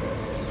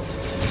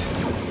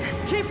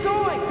 Keep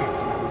going!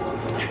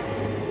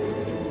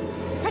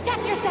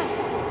 Protect yourself!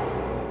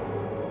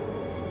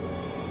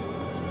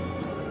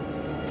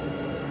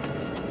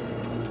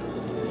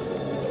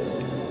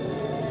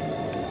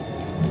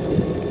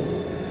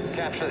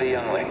 Capture the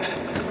younglings.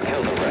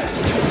 Kill the rest.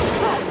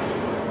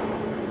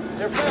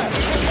 They're back!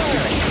 They're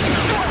firing!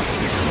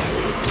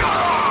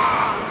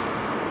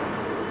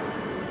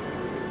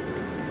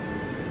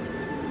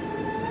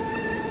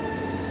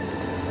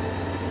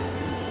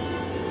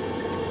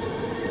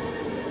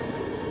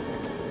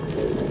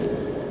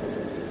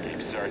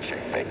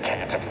 searching. They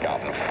can't have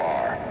gotten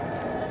far.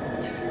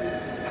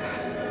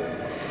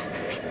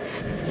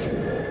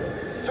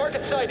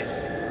 Target sighted.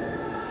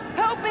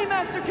 Help me,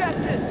 Master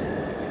Kestis!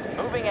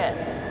 Moving in.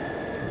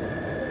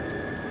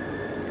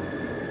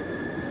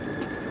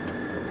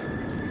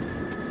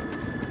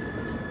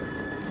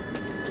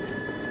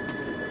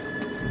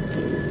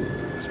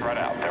 Spread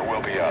out. There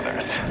will be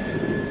others.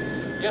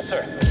 Yes,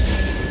 sir.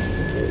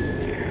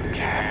 You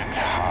can't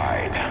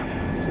hide.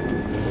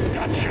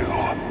 Got you.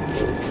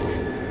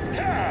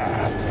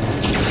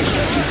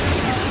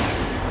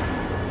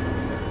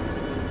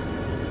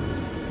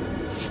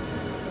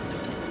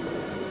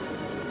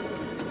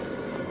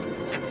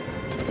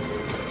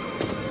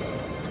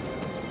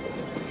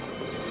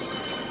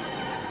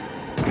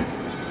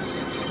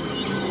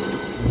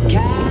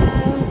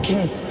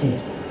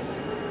 Kestis.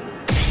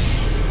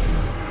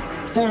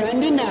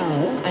 Surrender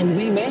now, and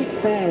we may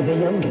spare the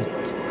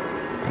youngest.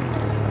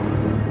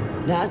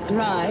 That's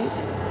right.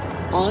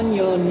 On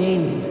your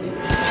knees.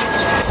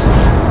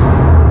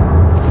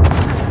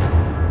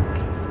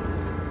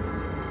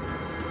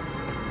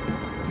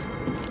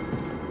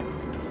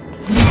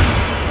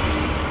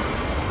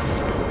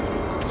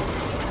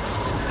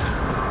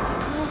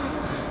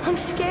 I'm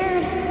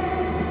scared.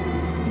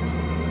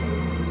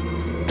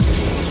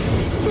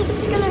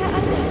 What's gonna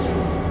happen?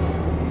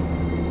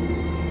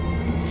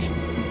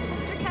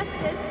 Mr.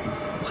 Kestis,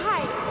 why?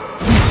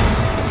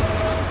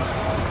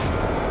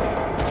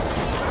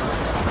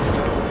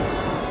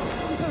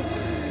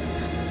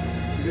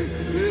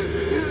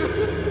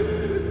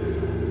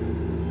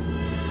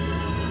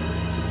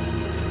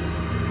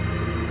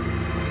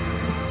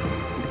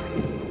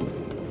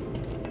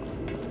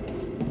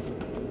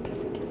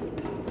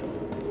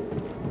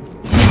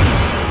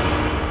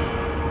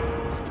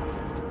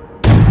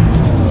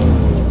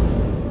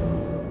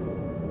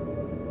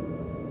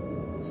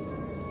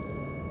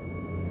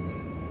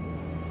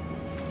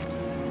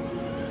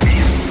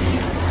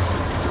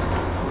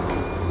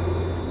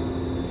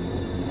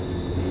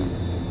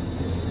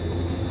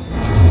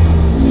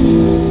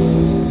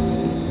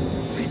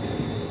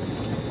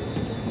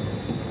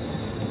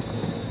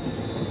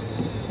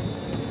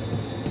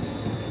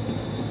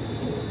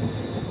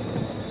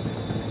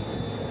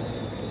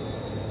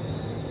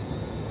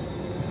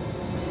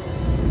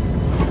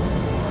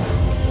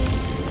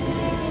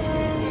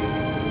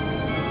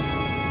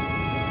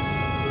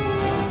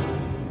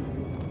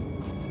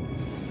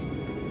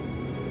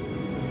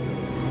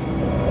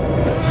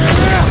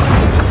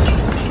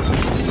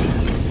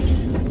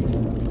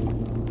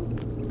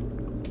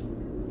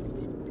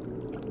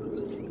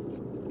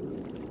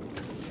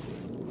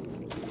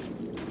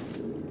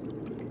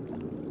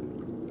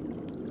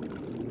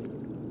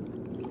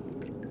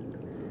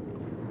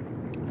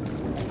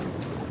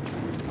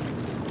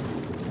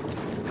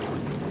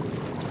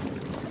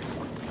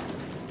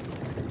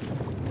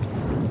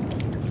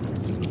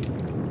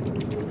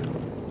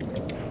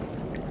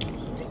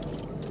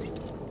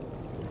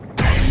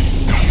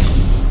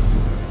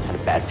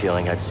 Bad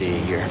feeling I'd see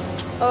you here.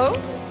 Oh?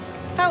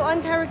 How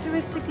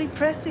uncharacteristically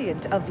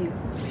prescient of you.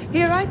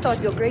 Here I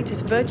thought your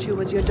greatest virtue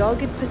was your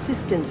dogged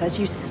persistence as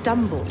you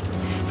stumbled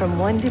from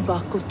one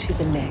debacle to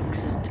the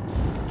next.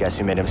 Guess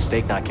you made a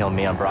mistake not killing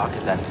me on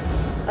Baraka then.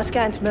 A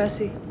scant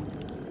mercy.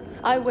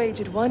 I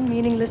wagered one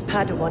meaningless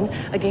Padawan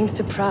against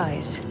a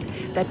prize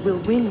that will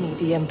win me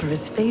the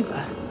Emperor's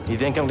favor. You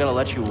think I'm gonna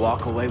let you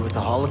walk away with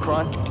the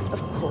holocron?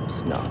 Of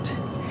course not.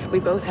 We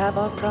both have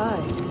our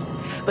pride.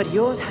 But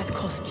yours has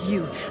cost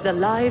you the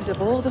lives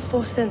of all the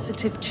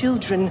Force-sensitive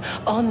children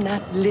on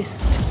that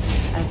list,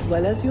 as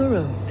well as your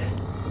own.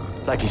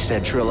 Like you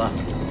said, Trilla,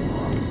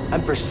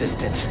 I'm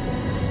persistent.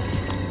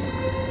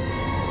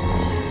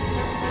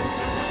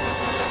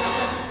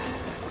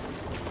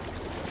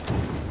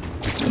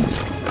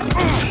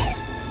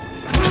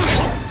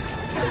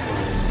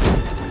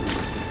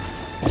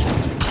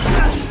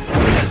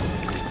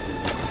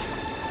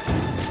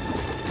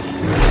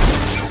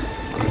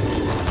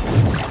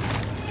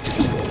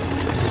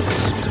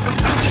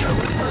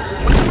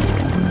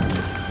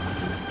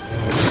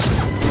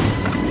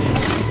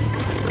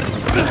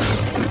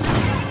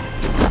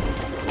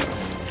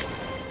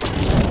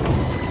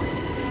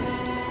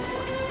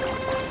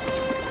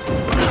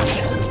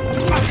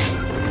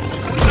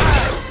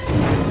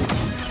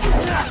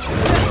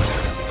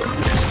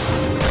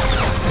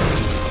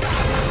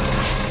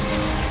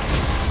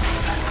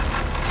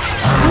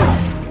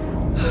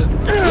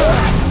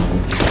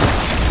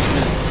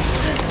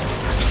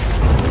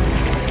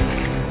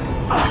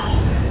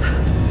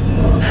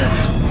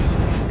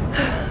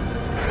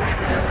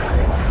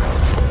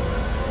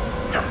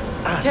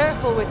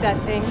 Careful with that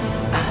thing.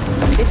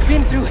 It's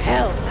been through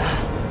hell.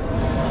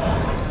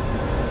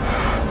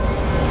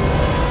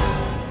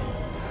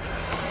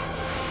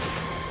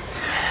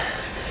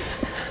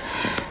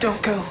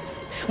 Don't go.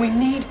 We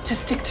need to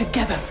stick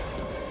together.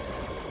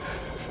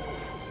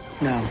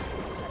 No.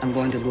 I'm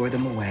going to lure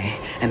them away,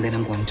 and then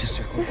I'm going to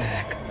circle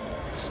back.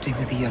 Stay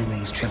with the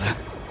younglings, Trilla.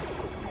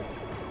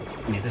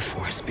 May the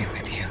Force be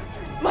with you.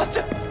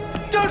 Master,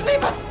 don't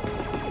leave us!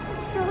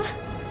 Trilla,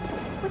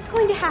 what's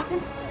going to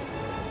happen?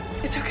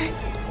 It's okay.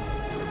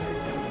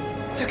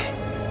 It's okay.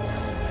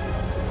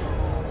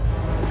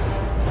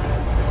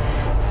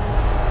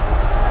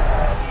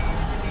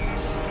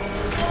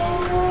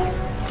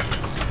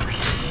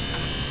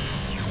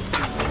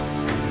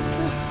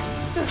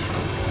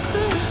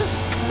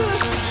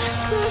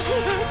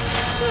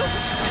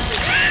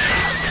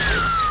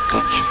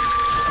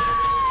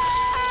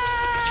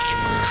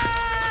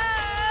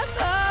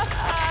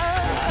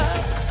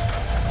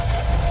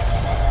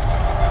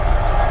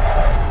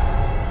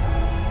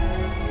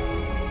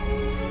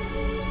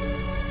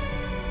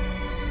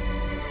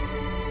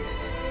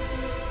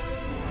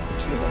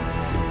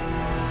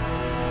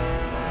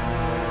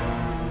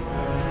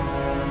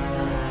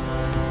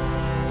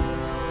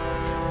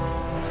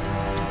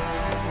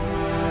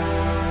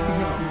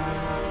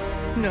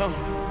 No.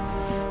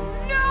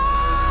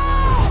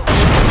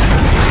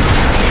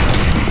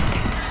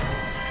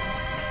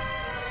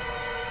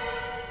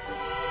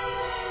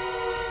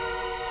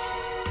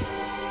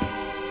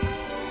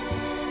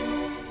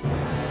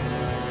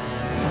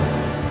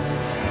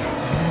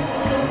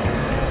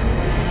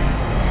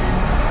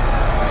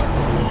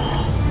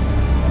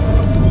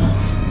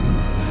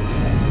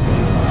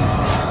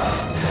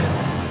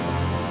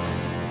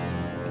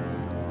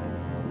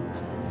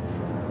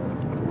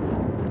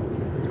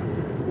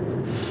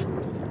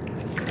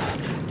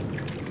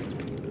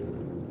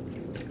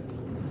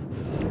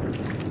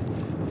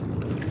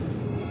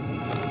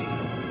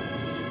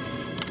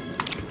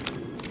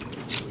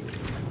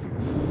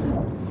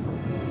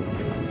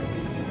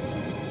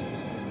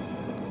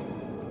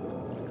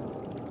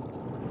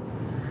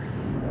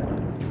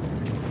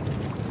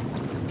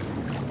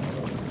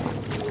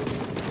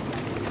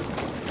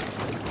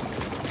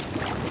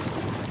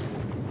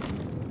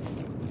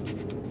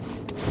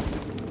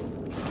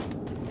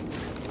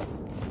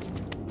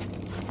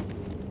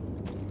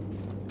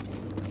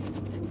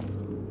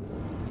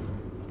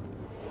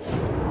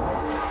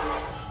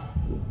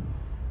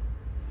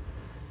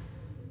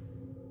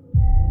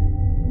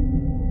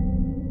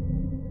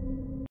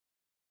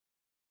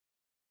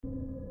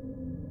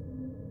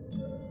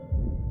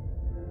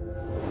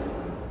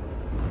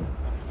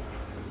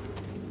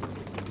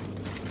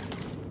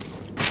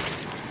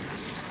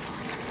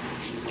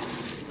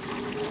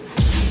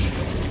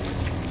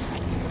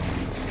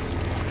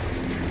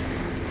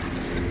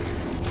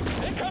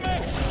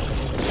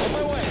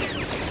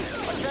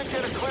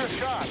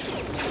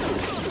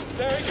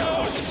 There he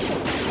goes!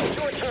 It's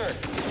your turn!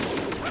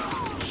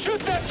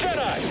 Shoot that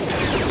Jedi!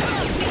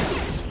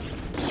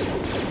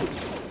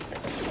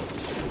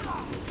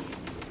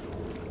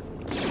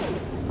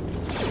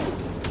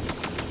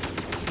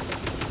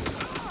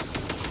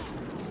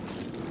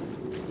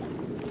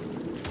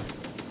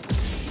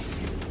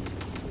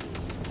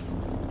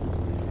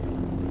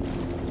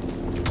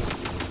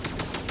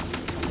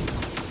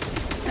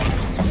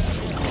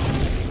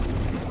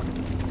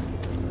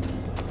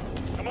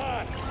 Come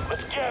on,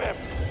 let's get him!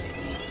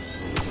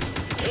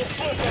 He'll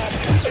flip that!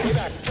 Stay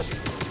back! Just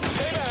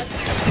stay back!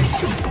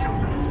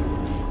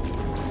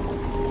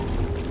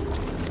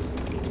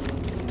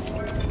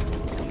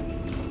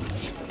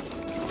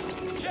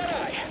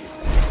 Jedi!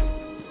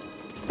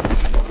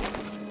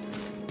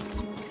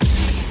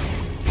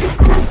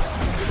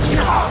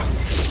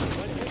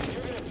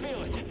 You're gonna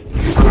feel it.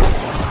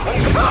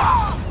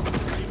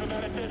 Keep him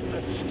at a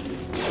distance.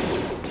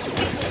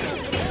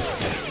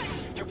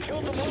 You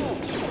killed the move.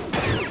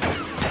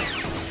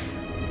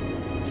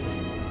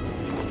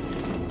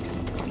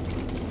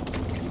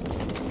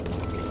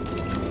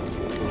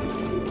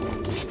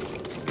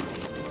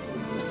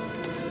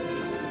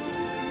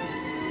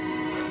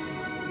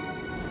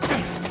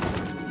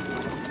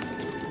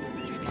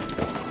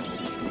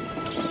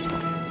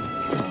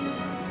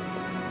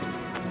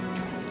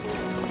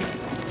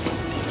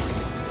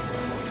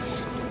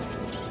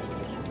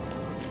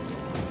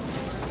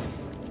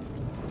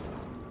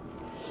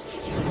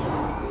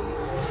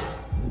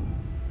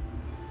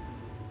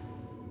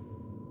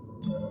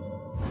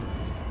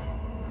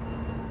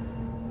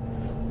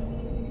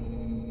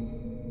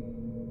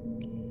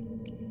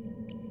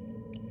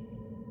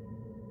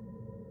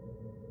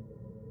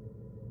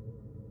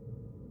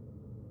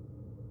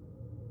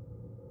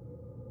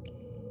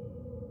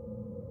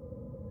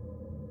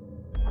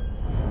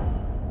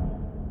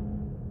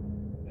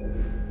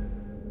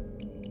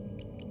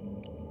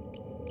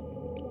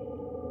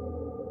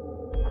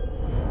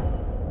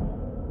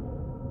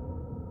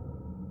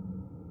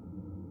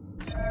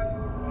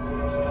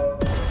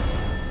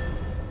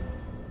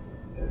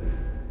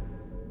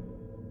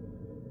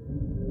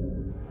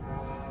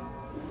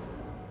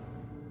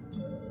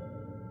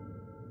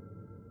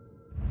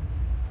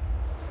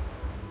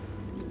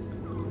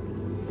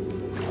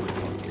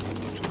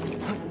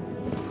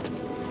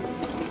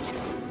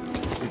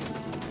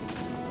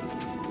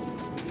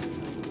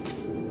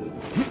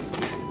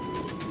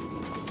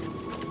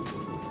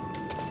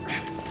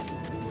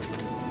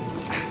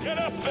 Get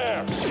up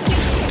there!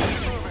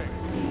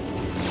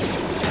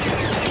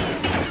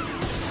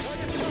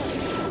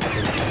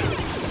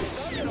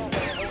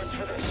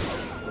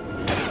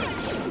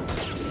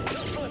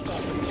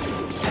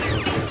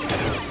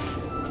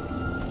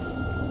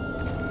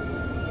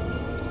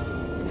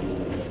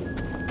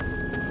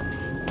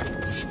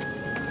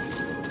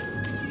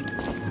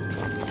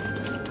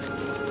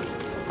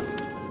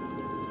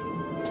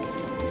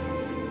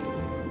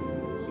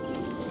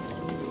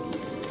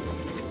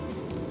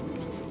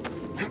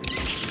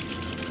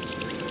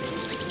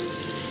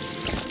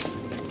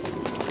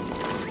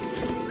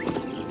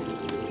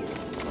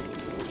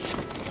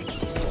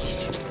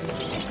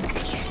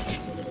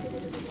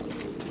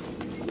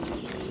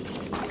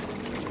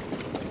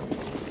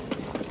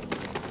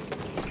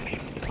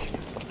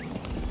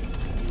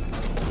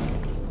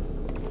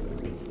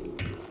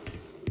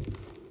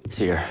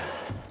 Seer,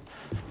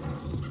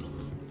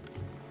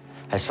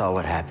 I saw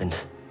what happened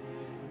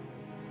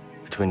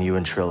between you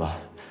and Trilla,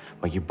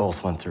 what you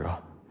both went through.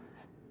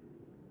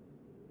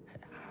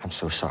 I'm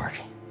so sorry.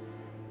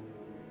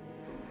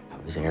 I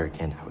was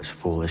arrogant, I was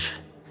foolish.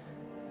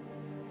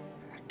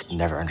 I could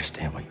never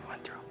understand what you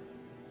went through.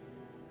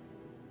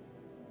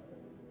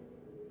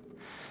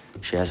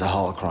 She has a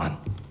holocron.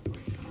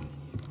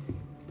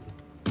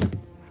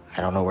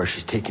 I don't know where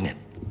she's taking it.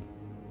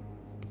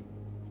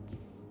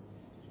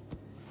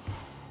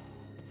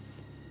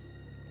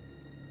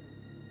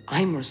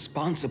 I'm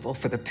responsible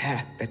for the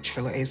path that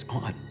Trilla is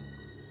on.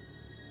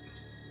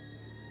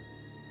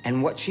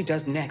 And what she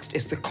does next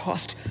is the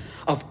cost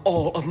of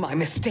all of my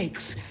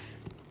mistakes.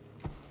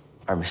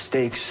 Our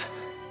mistakes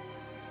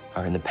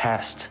are in the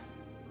past.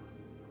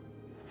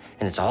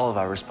 And it's all of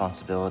our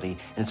responsibility,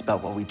 and it's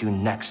about what we do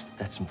next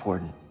that's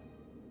important.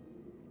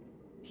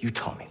 You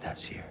taught me that,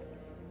 Seer.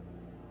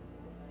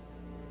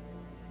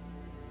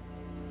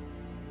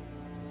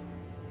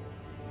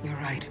 You're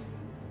right.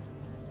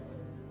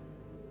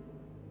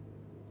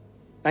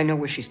 I know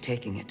where she's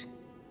taking it.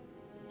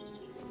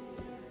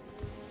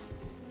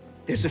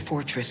 There's a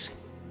fortress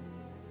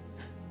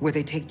where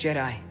they take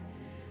Jedi,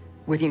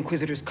 where the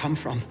Inquisitors come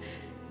from.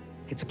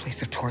 It's a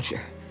place of torture.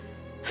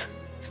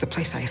 It's the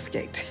place I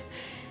escaped.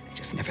 I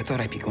just never thought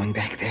I'd be going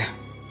back there.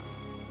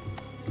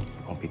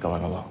 You won't be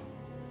going alone.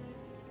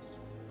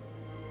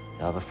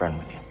 You'll have a friend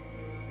with you.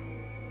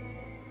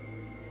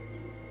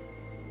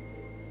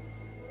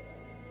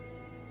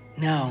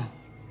 No.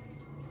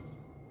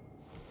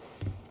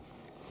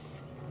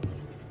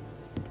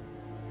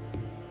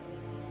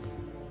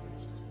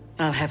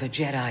 I'll have a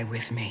Jedi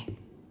with me.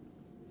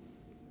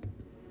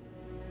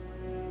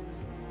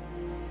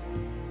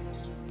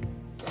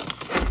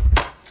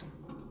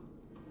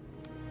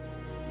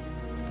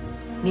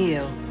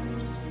 Neil.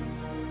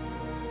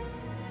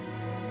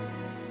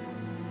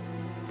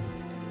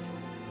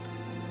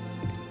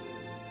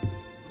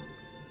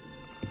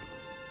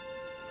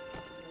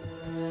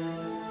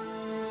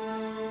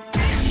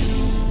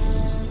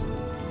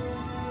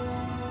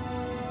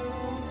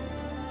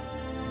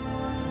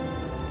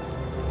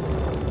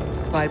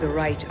 By the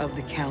right of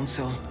the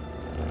Council,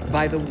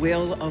 by the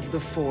will of the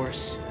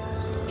Force,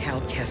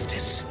 Cal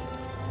Kestis.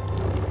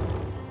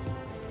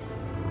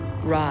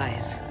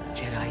 Rise,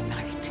 Jedi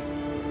Knight.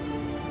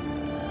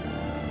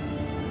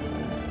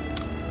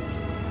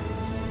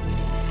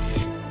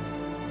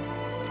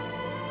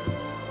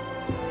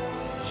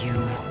 You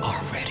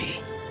are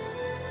ready.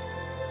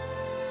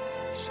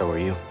 So are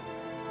you.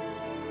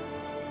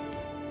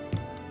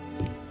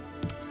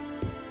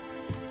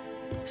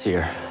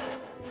 Seer,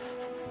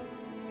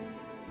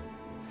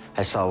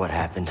 I saw what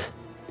happened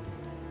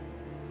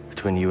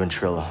between you and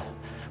Trilla,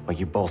 what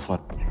you both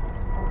went.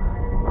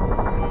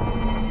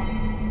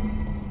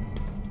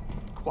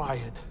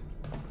 Quiet.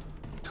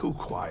 Too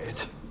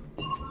quiet.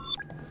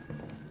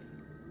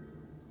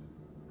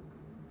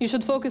 You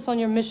should focus on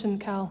your mission,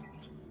 Cal.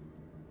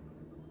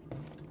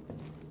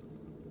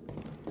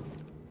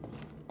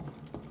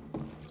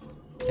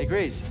 Hey,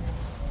 Grace.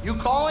 You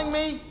calling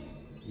me?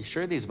 You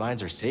sure these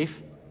vines are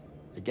safe?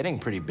 They're getting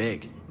pretty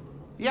big.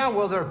 Yeah,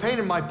 well, they're a pain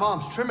in my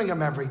palms trimming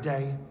them every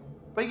day.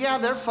 But yeah,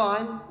 they're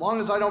fine,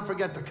 long as I don't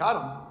forget to cut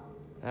them.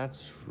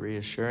 That's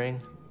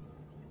reassuring.